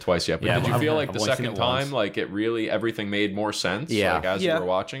haven't seen it twice yet. But Yeah, did you I've- feel like I've the only seen second it once. time, like it really everything made more sense? Yeah. like as Yeah. you were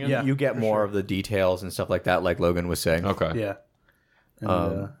watching it. Yeah. You get for more sure. of the details and stuff like that, like Logan was saying. Okay. Yeah.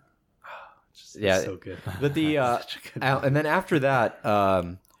 And, Yeah, so good. but the Such a good and then after that,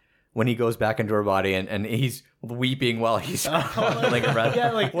 when he goes back into her body and he's weeping while he's holding her breath.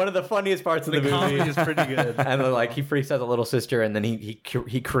 Yeah, like- one of the funniest parts of the comedy movie. is pretty good. And then, like he freaks out the little sister, and then he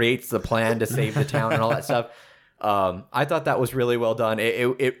creates the plan to save the town and all that stuff. I thought that was really well done.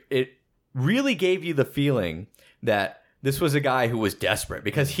 It really gave you the feeling that this was a guy who was desperate,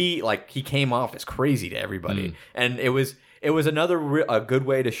 because he came off as crazy to everybody, and it was another a good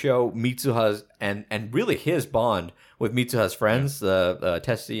way to show Mitsuha's and really his bond with Mitsuha's friends, the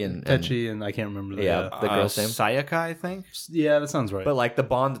Tetsuya and Tetchy and I can't remember the the girl's name. Sayaka, I think. Yeah, that sounds right. But like the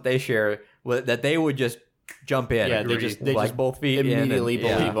bond that they share, that they would just jump in. Yeah, they Agree. just like both feet immediately in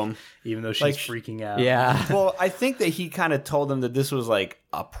and, believe him. even though she's like, freaking out. Yeah. Well, I think that he kind of told them that this was like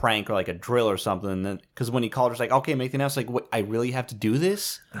a prank or like a drill or something. Because when he called her, she's like, "Okay, make the announcement." Like, what, I really have to do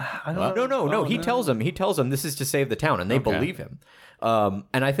this? I don't know. No. Oh, He tells them this is to save the town, and they believe him. And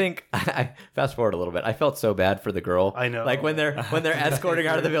I think I fast forward a little bit. I felt so bad for the girl. I know. Like when they're escorting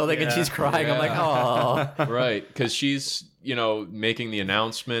her out of the building and she's crying. I'm like, oh. Right, because she's making the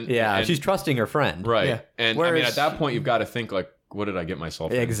announcement. Yeah, and- she's trusting her friend. right. Yeah. And I mean, Whereas- at that point, you've got to think like, what did I get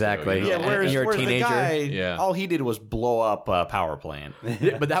myself into? Exactly. You know? Yeah, And whereas, you're a whereas teenager. the guy, Yeah. all he did was blow up a power plant.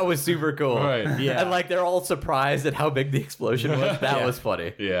 But that was super cool. Right. Yeah. And like they're all surprised at how big the explosion was. That was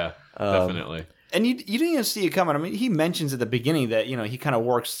funny. Yeah, definitely. And you didn't even see it coming. I mean, he mentions at the beginning that he kind of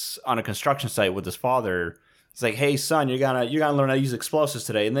works on a construction site with his father. It's like, hey son, you're gonna learn how to use explosives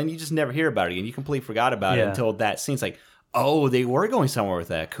today, and then you just never hear about it again. You completely forgot about it Yeah. until that scene. It's like, oh, they were going somewhere with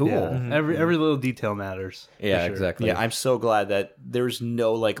that. Cool. Yeah. Yeah, Every little detail matters. for Yeah, sure. exactly. I'm so glad that there's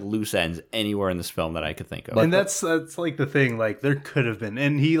no like loose ends anywhere in this film that I could think of. And that's like the thing. Like there could have been,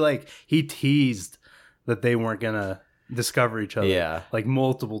 and he teased that they weren't gonna discover each other. Yeah. like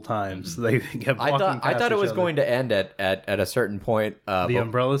multiple times. They kept. I walking thought past it each was other. going to end at a certain point. the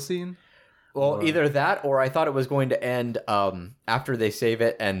umbrella scene. Well, either that or I thought it was going to end after they save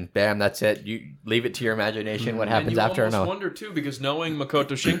it and bam, that's it. You leave it to your imagination what happens And you after. almost No. wonder too, because knowing Makoto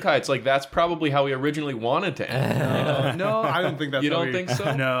Shinkai, it's like that's probably how he originally wanted to end. No, I don't think that's. You how don't he- think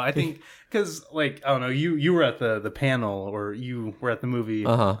so? No, I think because like I don't know. You were at the panel or you were at the movie.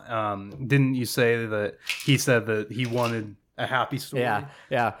 Uh-huh. Didn't you say that he said that he wanted a happy story?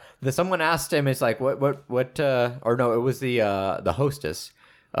 Yeah. Someone asked him, it's like, what, or no, it was the hostess.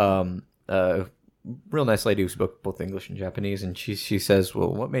 real nice lady who spoke both English and Japanese, and she says,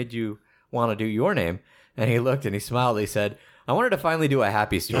 "Well, what made you want to do your name?" And he looked and he smiled. He said, "I wanted to finally do a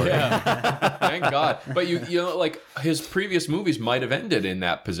happy story." Yeah, thank God. But you know, like his previous movies might have ended in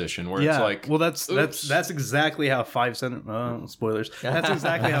that position where it's like, well, that's oops. exactly how spoilers. That's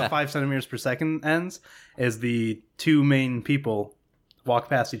exactly how 5 centimeters per second ends. Is the two main people walk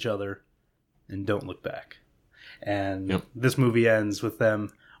past each other and don't look back, and this movie ends with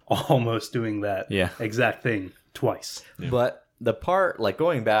them almost doing that exact thing twice. Yeah. But the part, like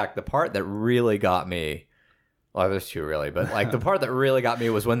going back, the part that really got me. Well, there's two really, but like the part that really got me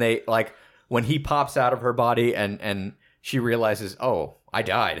was when they when he pops out of her body and she realizes, oh, I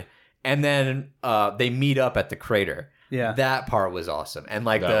died, and then they meet up at the crater. Yeah, that part was awesome, and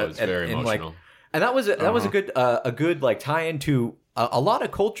like that was very emotional. And that was a good like tie into a lot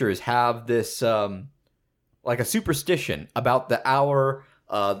of cultures have this like a superstition about the hour.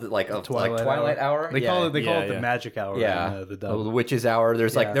 Twilight hour. They call it the magic hour. Yeah, in, the the witch's hour.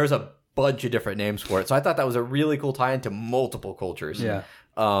 There's there's a bunch of different names for it. So I thought that was a really cool tie into multiple cultures. Yeah.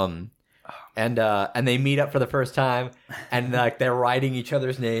 And they meet up for the first time, and like they're writing each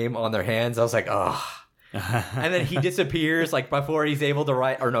other's name on their hands. I was like, oh. And then he disappears like before he's able to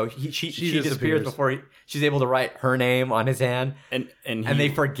write, or no, she disappears before she's able to write her name on his hand, and they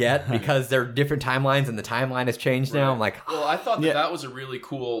forget because they're different timelines and the timeline has changed now. I'm like, well, I thought that was a really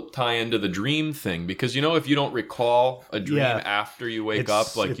cool tie into the dream thing, because you know, if you don't recall a dream after you wake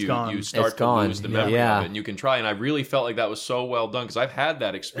up, like you start to lose the memory of it, and you can try. And I really felt like that was so well done, because I've had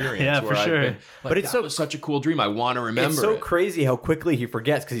that experience where I've been like, but it's was such a cool dream. I want to remember. It's so crazy how quickly he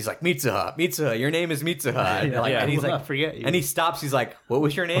forgets, because he's like, Mitsuha, your name is Mitsuha. And he's like, forget you. And he stops. He's like, what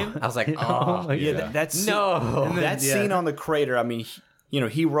was your name? I was like, oh, that's no. That scene on the crater. I mean,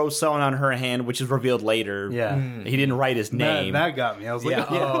 he wrote something on her hand, which is revealed later. Yeah, he didn't write his name. That got me. I was like,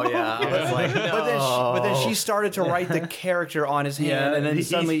 oh yeah. I was like, no. But then she started to write the character on his hand, and then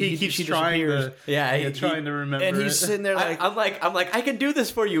suddenly he keeps she trying disappears. trying to remember. And he's sitting there like, I'm like, I can do this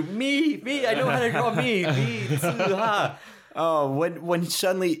for you. Me. I know how to draw me. Oh, when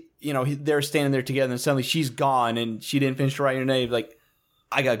suddenly, they're standing there together, and suddenly she's gone, and she didn't finish writing her name. Like,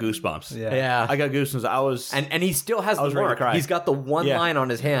 I got goosebumps. Yeah. I got goosebumps. I was, and he still has the work. He's got the one line on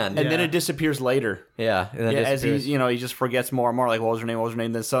his hand, and then it disappears later. Yeah, and then as he, he just forgets more and more. Like, what was her name? What was her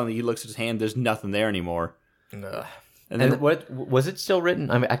name? Then suddenly he looks at his hand. There's nothing there anymore. And then what was it still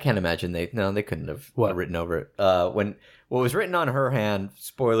written? I mean, I can't imagine they couldn't have written over it. When what was written on her hand,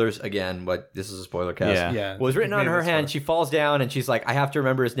 spoilers again, but this is a spoiler cast. Yeah. What was written on her hand, she falls down and she's like, I have to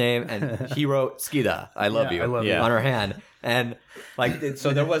remember his name, and he wrote Skida, I love you, on her hand. And like,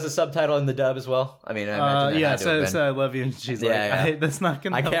 so there was a subtitle in the dub as well. I mean, I imagine so I love you, and she's like, that's not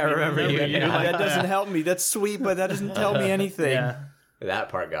gonna. I can't remember you. That doesn't help me. That's sweet, but that doesn't tell me anything. Yeah. That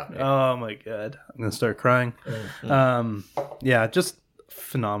part got me. Oh my god, I'm gonna start crying. Just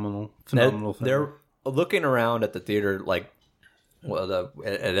phenomenal film. They're looking around at the theater, like, at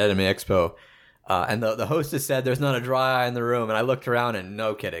Anime Expo, and the hostess said, "There's not a dry eye in the room." And I looked around, and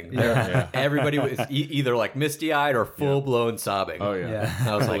no kidding, everybody was either like misty eyed or full blown sobbing. Oh yeah.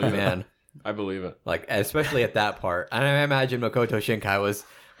 I was like, man, I believe it. Like, especially at that part. And I imagine Makoto Shinkai was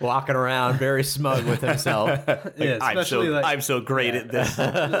walking around very smug with himself. I'm so great at this.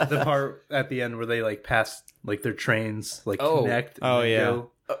 The part at the end where they like pass like their trains like connect. Go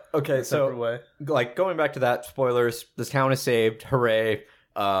okay, so way. Like going back to that, spoilers. This town is saved. Hooray!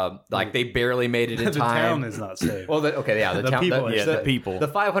 Like they barely made it in the time. The town is not saved. Well, the town, the people, the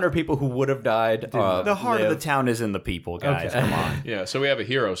 500 people who would have died. The heart of the town is in the people, guys. Come on. Yeah, so we have a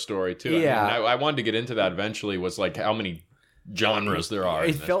hero story too. Yeah, I mean, I wanted to get into that eventually. Was like how many genres there are.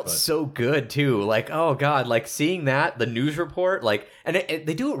 It felt so good too. Like, oh god, like seeing that, the news report, like, and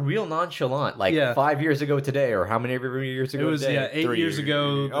they do it real nonchalant. Like 5 years ago today, or how many years ago? It was today? 8 years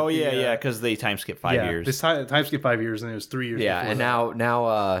ago. Oh yeah, because they time skip 5 years. This time skip 5 years, and it was 3 years. Yeah, and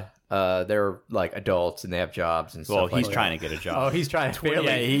now they're like adults and they have jobs and stuff. Well, he's like trying to get a job. Oh, he's trying to.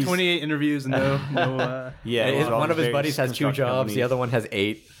 28 interviews and no. One of his buddies has 2 jobs. Companies. The other one has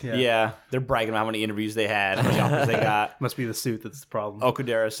 8. Yeah, they're bragging about how many interviews they had, how many offers they got. Must be the suit that's the problem.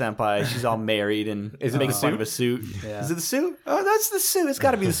 Okudera senpai, she's all married and is making fun of a suit. Yeah. Is it the suit? Oh, that's the suit. It's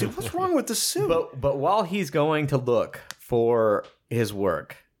got to be the suit. What's wrong with the suit? But while he's going to look for his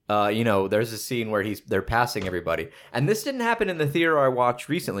work, there's a scene where they're passing everybody, and this didn't happen in the theater I watched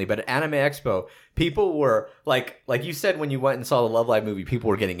recently, but at Anime Expo, people were like you said when you went and saw the Love Live movie, people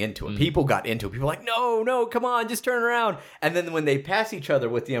were getting into it. People got into it. People were like, no, come on, just turn around. And then when they pass each other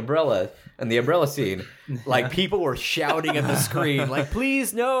with the umbrella and the umbrella scene, like people were shouting at the screen, like,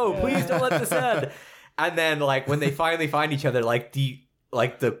 please don't let this end. And then like when they finally find each other, like the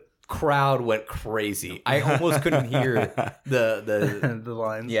crowd went crazy. I almost couldn't hear the the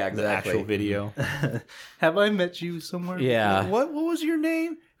lines. yeah, The exactly. actual video. Have I met you somewhere? Yeah. What was your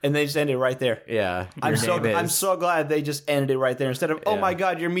name? And they just ended it right there. Yeah. I'm Your name is. so glad they just ended it right there instead of, oh Yeah. my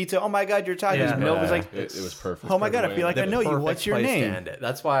God, you're Mito. Oh my God, you're Titus. Yeah. No, it was Yeah, like, it was perfect. oh my God, I Perfect feel like way I to- know you. perfect What's your place to name? end it.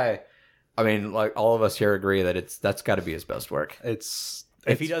 That's why, I mean, like all of us here agree that that's got to be his best work.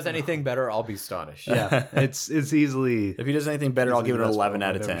 If he does anything better, I'll be astonished. yeah, it's easily. If he does anything better, I'll give it an 11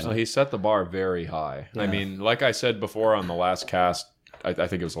 out of 10. So he set the bar very high. I mean, like I said before on the last cast, I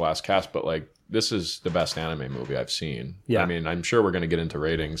think it was the last cast, but like this is the best anime movie I've seen. Yeah. I mean, I'm sure we're going to get into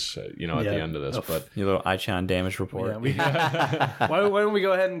ratings, at the end of this, but Your little Aichan damage report. Yeah, why don't we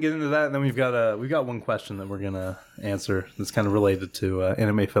go ahead and get into that? And then we've got one question that we're gonna answer that's kind of related to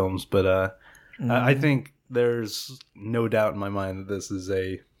anime films, but I think there's no doubt in my mind that this is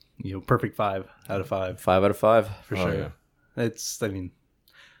a perfect 5 out of 5 5 out of 5. for Oh, sure. yeah. I mean,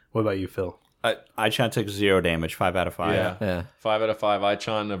 what about you, Phil? Aichan took 0 damage, 5 out of 5. yeah. Yeah. 5 out of 5.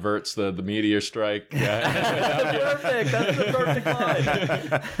 Aichan averts the meteor strike. Yeah. Perfect. That's the perfect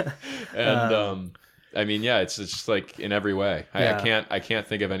line. And I mean, yeah, it's just like in every way. Yeah. I can't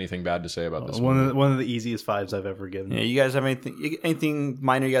think of anything bad to say about this One movie. of the easiest 5s I've ever given. Yeah, you guys have anything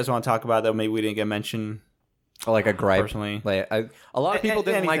minor you guys want to talk about that maybe we didn't get mentioned Like a gripe. personally? Like a lot of people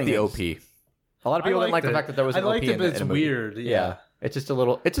didn't like the OP. Anything A lot of people didn't like liked the it. fact that there was I an liked OP it, in but the- it's in the movie. weird. Yeah. It's just a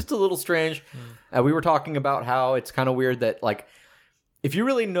little strange. We were talking about how it's kind of weird that like if you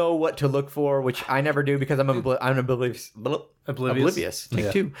really know what to look for, which I never do because I'm oblivious. Oblivious. Take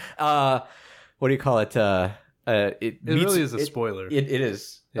Yeah. 2. What do you call it? It really is a spoiler. It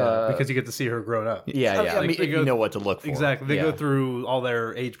is. Because you get to see her grown up. yeah. I mean, they you go- know what to look for. Exactly. They Yeah. go through all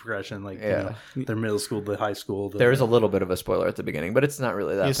their age progression, like Yeah. their middle school, the high school. There is a little bit of a spoiler at the beginning, but it's not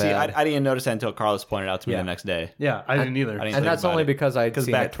really that You see, bad. I didn't notice that until Carlos pointed it out to me Yeah. the next day. Yeah, I didn't either. I didn't and that's about only it. because I'd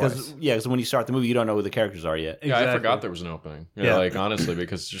seen it twice. Because when you start the movie, you don't know who the characters are yet. Yeah, I Exactly. forgot there was an opening. Yeah. Like honestly,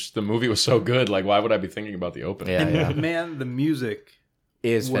 because just the movie was so good. Like, why would I be thinking about the opening? Yeah, yeah. Man, the music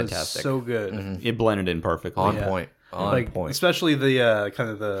Is was fantastic. so good. It blended in perfectly. On Yeah. point. On Like point. especially the kind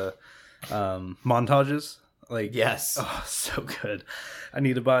of the montages. Like Yes. oh, so good. I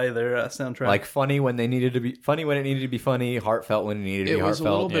need to buy their soundtrack. Like funny when they needed to be funny when it needed to be funny, heartfelt when it needed to It be was a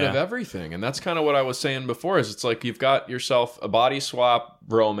heartfelt. little bit of everything, and that's kind of what I was saying before. Is it's like you've got yourself a body swap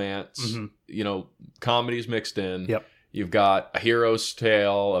romance, comedies mixed in. Yep. You've got a hero's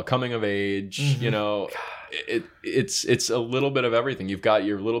tale, a coming of age. It's a little bit of everything. You've got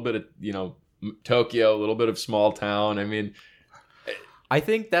your little bit of Tokyo, a little bit of small town. I mean, I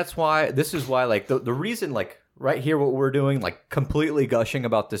think this is why like the reason like right here what we're doing like completely gushing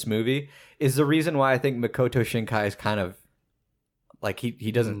about this movie is the reason why I think Makoto Shinkai is kind of like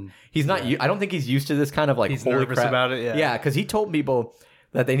he doesn't he's not I don't think he's used to this kind of like he's holy nervous crap. about it. Yeah, because he told people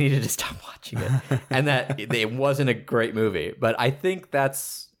that they needed to stop watching it and that it wasn't a great movie. But I think that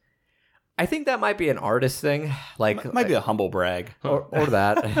might be an artist thing, like Might be a humble brag. or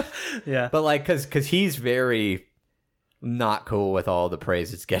that. Yeah. But like because he's very not cool with all the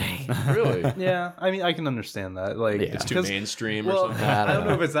praise it's getting. really, Yeah, I mean, I can understand that. Like, Yeah. it's too mainstream or Well, something. I don't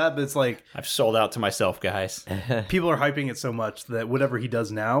know if it's that, but it's like I've sold out to myself, guys. people are hyping it so much that whatever he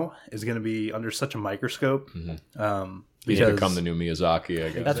does now is going to be under such a microscope. He's Because become the new Miyazaki, I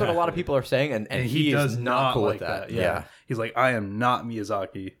guess. That's what a lot of people are saying, and he does is not cool like with that. Yeah. He's like, I am not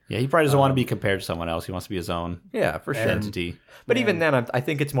Miyazaki. Yeah, he probably doesn't want to be compared to someone else. He wants to be his own Yeah, for sure. entity. But even then, I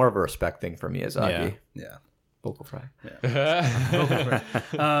think it's more of a respect thing for Miyazaki. Yeah. Vocal fry.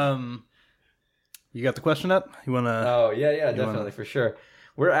 You got the question up? You want to? Oh yeah, definitely wanna- for sure.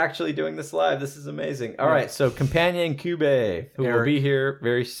 We're actually doing this live. This is amazing. All right, so Companion Cube, who will Eric. be here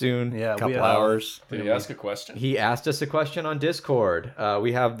very soon. Yeah, Couple we have, hours. Did he ask a question? He asked us a question on Discord.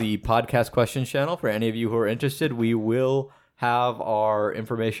 We have the podcast question channel for any of you who are interested. We will have our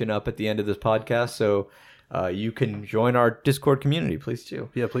information up at the end of this podcast, so you can join our Discord community. Please do.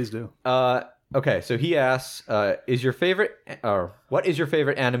 Yeah, please do. Okay, so he asks, what is your favorite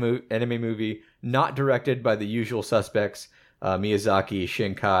anime movie not directed by the usual suspects, Miyazaki,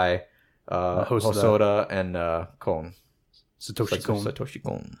 Shinkai, Hosoda, and Kon? Satoshi Kon. Satoshi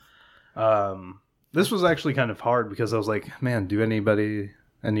Kon. This was actually kind of hard because I was like, man, do any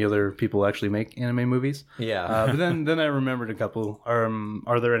other people actually make anime movies? Yeah. But then I remembered a couple.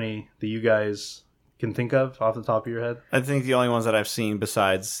 Are there any that you guys can think of off the top of your head? I think the only ones that I've seen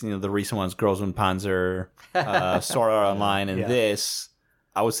besides the recent ones, Girls with Panzer, Sword Art Online, and Yeah. this,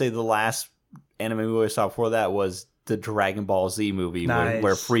 I would say the last anime movie I saw before that was the Dragon Ball Z movie Nice.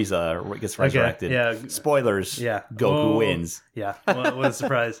 where Frieza gets resurrected. yeah. Spoilers. Yeah. Goku Oh, wins. Yeah. What a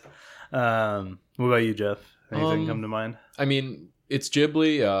surprise. What about you, Jeff? Anything come to mind? I mean, It's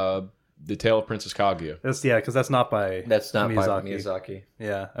Ghibli. The Tale of Princess Kaguya. Because that's not by That's not Miyazaki. by Miyazaki.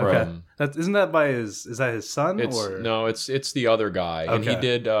 Yeah. Okay. Isn't that by his? Is that his son? It's the other guy, and he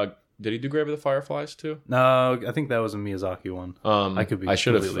did. Did he do Grave of the Fireflies too? No, I think that was a Miyazaki one. I could be. I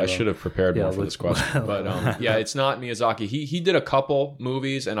should have prepared more for this question, but yeah, it's not Miyazaki. He did a couple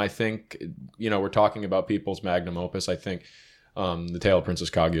movies, and I think we're talking about people's magnum opus. I think the Tale of Princess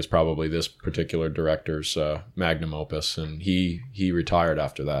Kaguya is probably this particular director's magnum opus, and he retired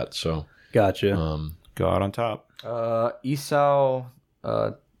after that. So gotcha. Go out on top. Isao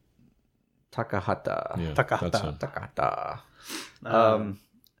Takahata. Yeah, Takahata. that's him. Takahata.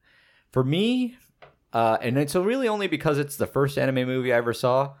 For me, and it's really only because it's the first anime movie I ever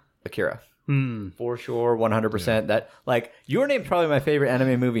saw, Akira. For sure, 100%. Yeah. That like Your Name's probably my favorite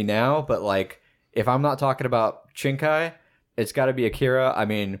anime movie now, but like if I'm not talking about Shinkai, it's got to be Akira. I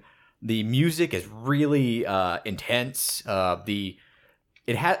mean, the music is really intense. It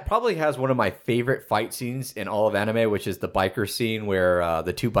probably has one of my favorite fight scenes in all of anime, which is the biker scene where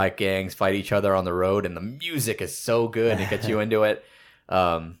the two bike gangs fight each other on the road, and the music is so good. It gets you into it.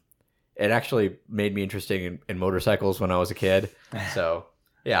 It actually made me interested in motorcycles when I was a kid. So,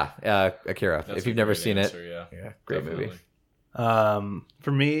 yeah, Akira. That's if you've never seen answer, it, yeah, great definitely. movie.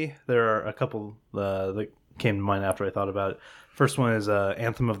 For me, there are a couple that came to mind after I thought about it. First one is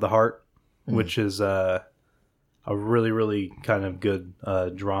Anthem of the Heart, which is a really, really kind of good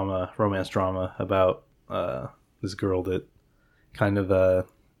romance drama about this girl that kind of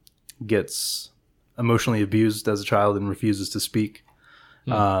gets emotionally abused as a child and refuses to speak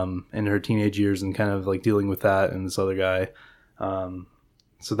in her teenage years, and kind of like dealing with that and this other guy.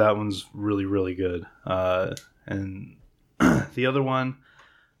 So that one's really, really good. And the other one,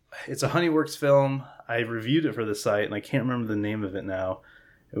 it's a Honeyworks film. I reviewed it for the site, and I can't remember the name of it now.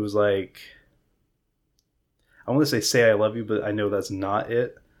 It was like, I want to say I Love You, but I know that's not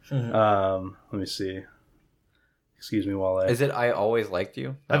it. Let me see. Excuse me while I... Is it I Always Liked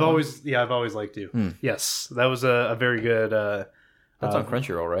You? I've always liked you. Yes, that was a very good... That's on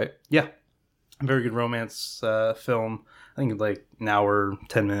Crunchyroll, right? Yeah. A very good romance film. I think like an hour,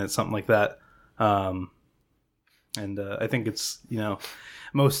 10 minutes, something like that. And I think it's,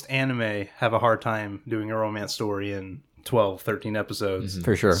 most anime have a hard time doing a romance story in 12, 13 episodes.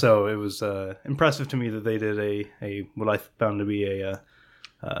 For sure. So it was impressive to me that they did a what I found to be a...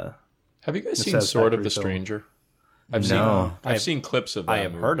 Have you guys seen Sword of the Stranger? I've seen clips of that. I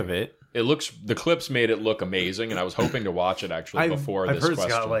have heard of it. The clips made it look amazing, and I was hoping to watch it actually before this question. I've heard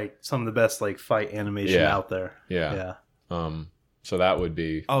it's got like some of the best like fight animation out there. Yeah. So that would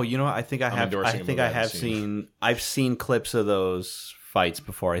be. Oh, you know what? I think I have seen. I've seen clips of those fights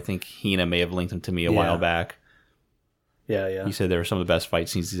before. I think Hina may have linked them to me a while back. Yeah. He said they were some of the best fight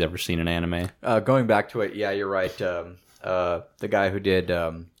scenes he's ever seen in anime. Going back to it, yeah, you're right. The guy who did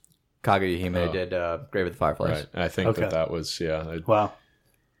Kaguya Hime did Grave of the Fireflies. Right. I think that was Wow.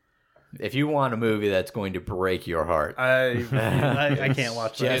 If you want a movie that's going to break your heart, I can't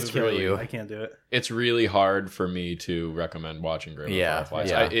watch that. Just kill you. I can't do it. It's really hard for me to recommend watching Grave of the Fireflies.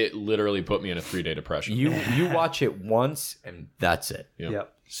 Yeah. It literally put me in a 3-day depression. You watch it once and that's it.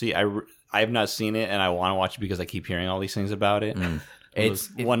 Yep. See, I have not seen it, and I want to watch it because I keep hearing all these things about it. It's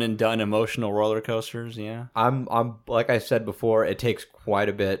one and done emotional roller coasters. Yeah, I'm like I said before, it takes quite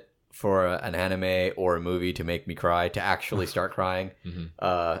a bit for an anime or a movie to make me cry, to actually start crying.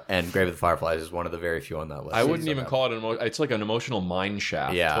 And Grave of the Fireflies is one of the very few on that list. I wouldn't even call it it's like an emotional mine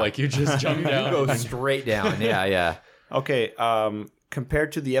shaft. Yeah. Like you just jump down. You go straight down. Yeah. Okay,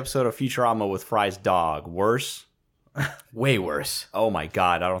 compared to the episode of Futurama with Fry's dog, worse? Way worse. Oh my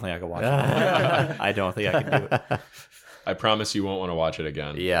god, I don't think I can watch it. I don't think I can do it. I promise you won't want to watch it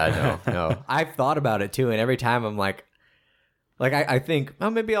again. Yeah, no. I've thought about it too, and every time I'm like I think, oh,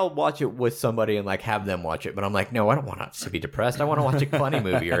 maybe I'll watch it with somebody and like have them watch it. But I'm like, no, I don't want to be depressed. I want to watch a funny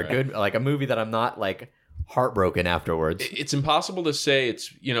movie or a good, like a movie that I'm not like heartbroken afterwards. It's impossible to say it's,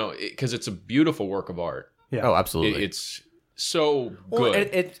 because it's a beautiful work of art. Yeah. Oh, absolutely. It's so well,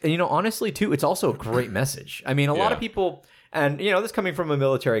 good. Honestly too, it's also a great message. I mean, a lot of people, and this coming from a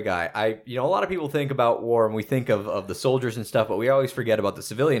military guy, a lot of people think about war and we think of the soldiers and stuff, but we always forget about the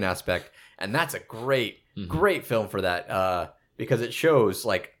civilian aspect. And that's a great film for that. Because it shows,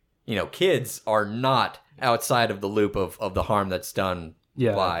 like, kids are not outside of the loop of the harm that's done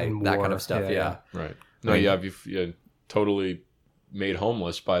by that kind of stuff. Yeah. Right. No, you're totally made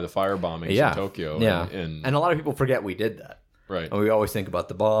homeless by the fire bombings in Tokyo. Yeah. And a lot of people forget we did that. Right. And we always think about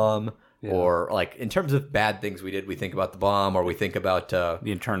the bomb, or like in terms of bad things we did, we think about the bomb, or we think about the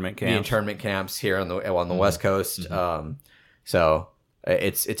internment camps. The internment camps here on the West Coast. So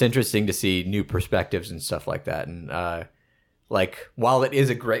it's interesting to see new perspectives and stuff like that. And like while it is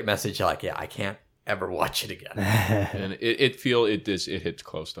a great message, like I can't ever watch it again. And it hits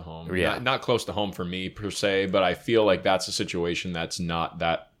close to home. Yeah. Not close to home for me per se, but I feel like that's a situation that's not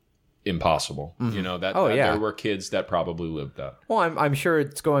that impossible. You know, that there were kids that probably lived that. Well, I'm sure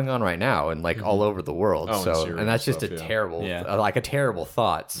it's going on right now and like all over the world. Oh, So Syria and that's and just stuff, a yeah. terrible, Yeah. like a terrible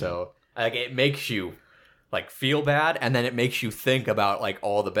thought. So like it makes you like feel bad, and then it makes you think about like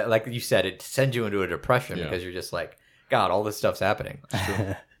all the like you said, it sends you into a depression Yeah. because you're just like, God, all this stuff's happening.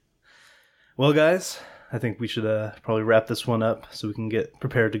 Well, guys, I think we should probably wrap this one up so we can get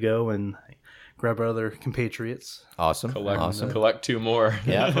prepared to go and grab our other compatriots. Awesome, Collect 2 more.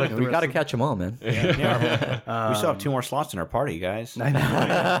 Yeah, we got to catch them all, man. Yeah. We still have 2 more slots in our party, guys. I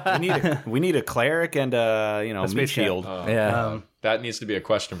know. we need a cleric and meat space cat. shield. Yeah, That needs to be a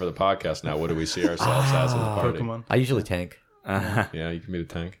question for the podcast now. What do we see ourselves as in the party? Pokemon. I usually tank. Yeah, you can be the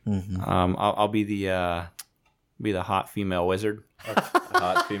tank. I'll be the hot female wizard.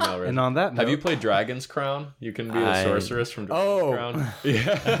 Hot female race. And on that note, Have you played Dragon's Crown? You can be the sorceress from Dragon's Oh. Crown.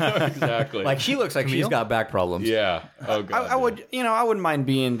 Yeah, exactly. Like she looks like she's got back problems. yeah. Oh god. I would, I wouldn't mind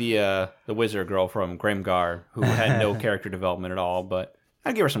being the wizard girl from Grimgar who had no character development at all, but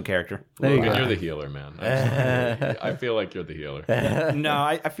I'd give her some character. there you And go. you're the healer, man. Absolutely. I feel like you're the healer. No,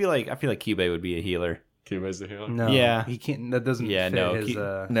 I feel like Cube would be a healer. Cuba's the healer. No, Yeah. he can't. That doesn't. Yeah, fit no, his,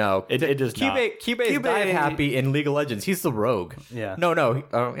 No, It does not. Cube is dive happy in League of Legends. He's the rogue. Yeah. No.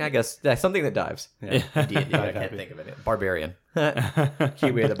 I guess something that dives. Yeah. I can't think of it. Barbarian.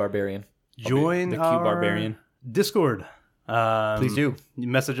 Cube the barbarian. Join the Cube our Barbarian. Discord. Please do. You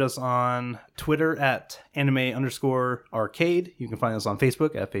message us on Twitter at anime_arcade. You can find us on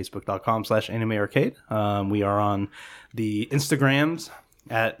Facebook at facebook.com/animearcade. We are on the Instagrams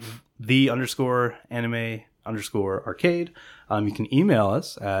at _anime_arcade. You can email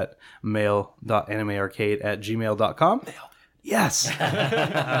us at mail.animearcade@gmail.com. Yes.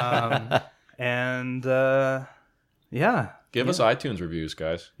 Yeah. Give us iTunes reviews,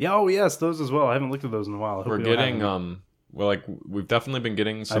 guys. Yeah. Oh, yes. Those as well. I haven't looked at those in a while. I hope We're we don't have getting any. we've definitely been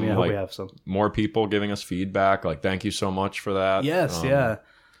getting I some mean, I hope we have some. more people giving us feedback. Like, thank you so much for that. Yes, yeah.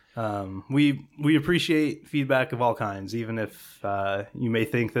 We appreciate feedback of all kinds, even if you may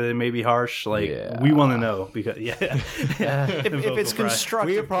think that it may be harsh. Like we want to know because if If it's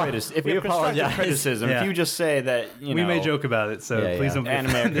constructive criticism, Yeah. if you just say that we may joke about it, so Yeah, please yeah. don't be Anime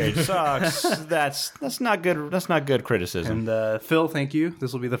offended. Arcade sucks. That's not good. That's not good criticism. And Phil, thank you.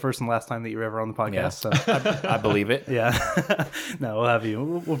 This will be the first and last time that you're ever on the podcast. So I believe it. yeah, no, we'll have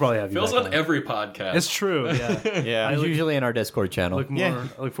you. We'll probably have you. Phil's back on every podcast. It's true. Yeah, Yeah. He's usually in our Discord channel.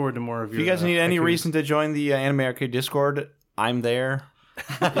 look forward to more of If your. you guys need any activities. reason to join the Anime Arcade Discord, I'm there.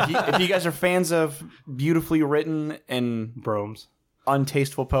 If you guys are fans of beautifully written and Bromes.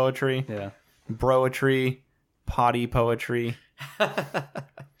 untasteful poetry, Yeah. broetry, potty poetry,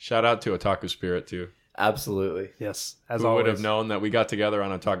 Shout out to Otaku Spirit too. Absolutely. Yes. As Who always. would have known that we got together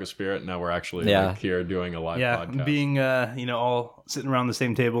on Otaku Spirit and now we're actually like, here doing a live Yeah, podcast. being all sitting around the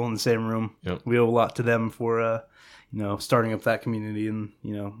same table in the same room. Yep. We owe a lot to them for starting up that community and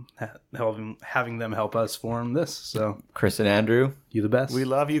having them help us form this. So Chris and Andrew. you the best. we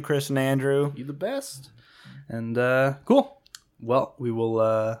love you, Chris and Andrew. you the best. And cool. Well, we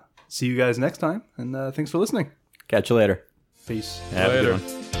will see you guys next time. And thanks for listening. Catch you later. Peace. Have a good Later. one.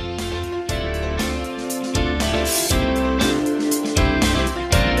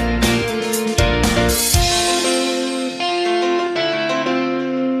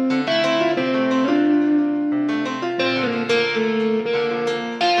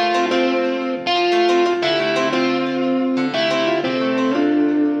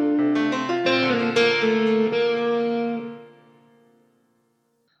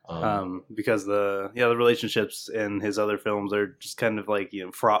 Because the relationships in his other films are just kind of like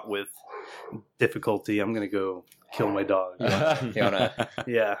fraught with difficulty. I'm gonna go kill my dog. You wanna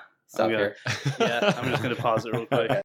Yeah. stop I'm gonna- here? Yeah, I'm just gonna pause it real quick.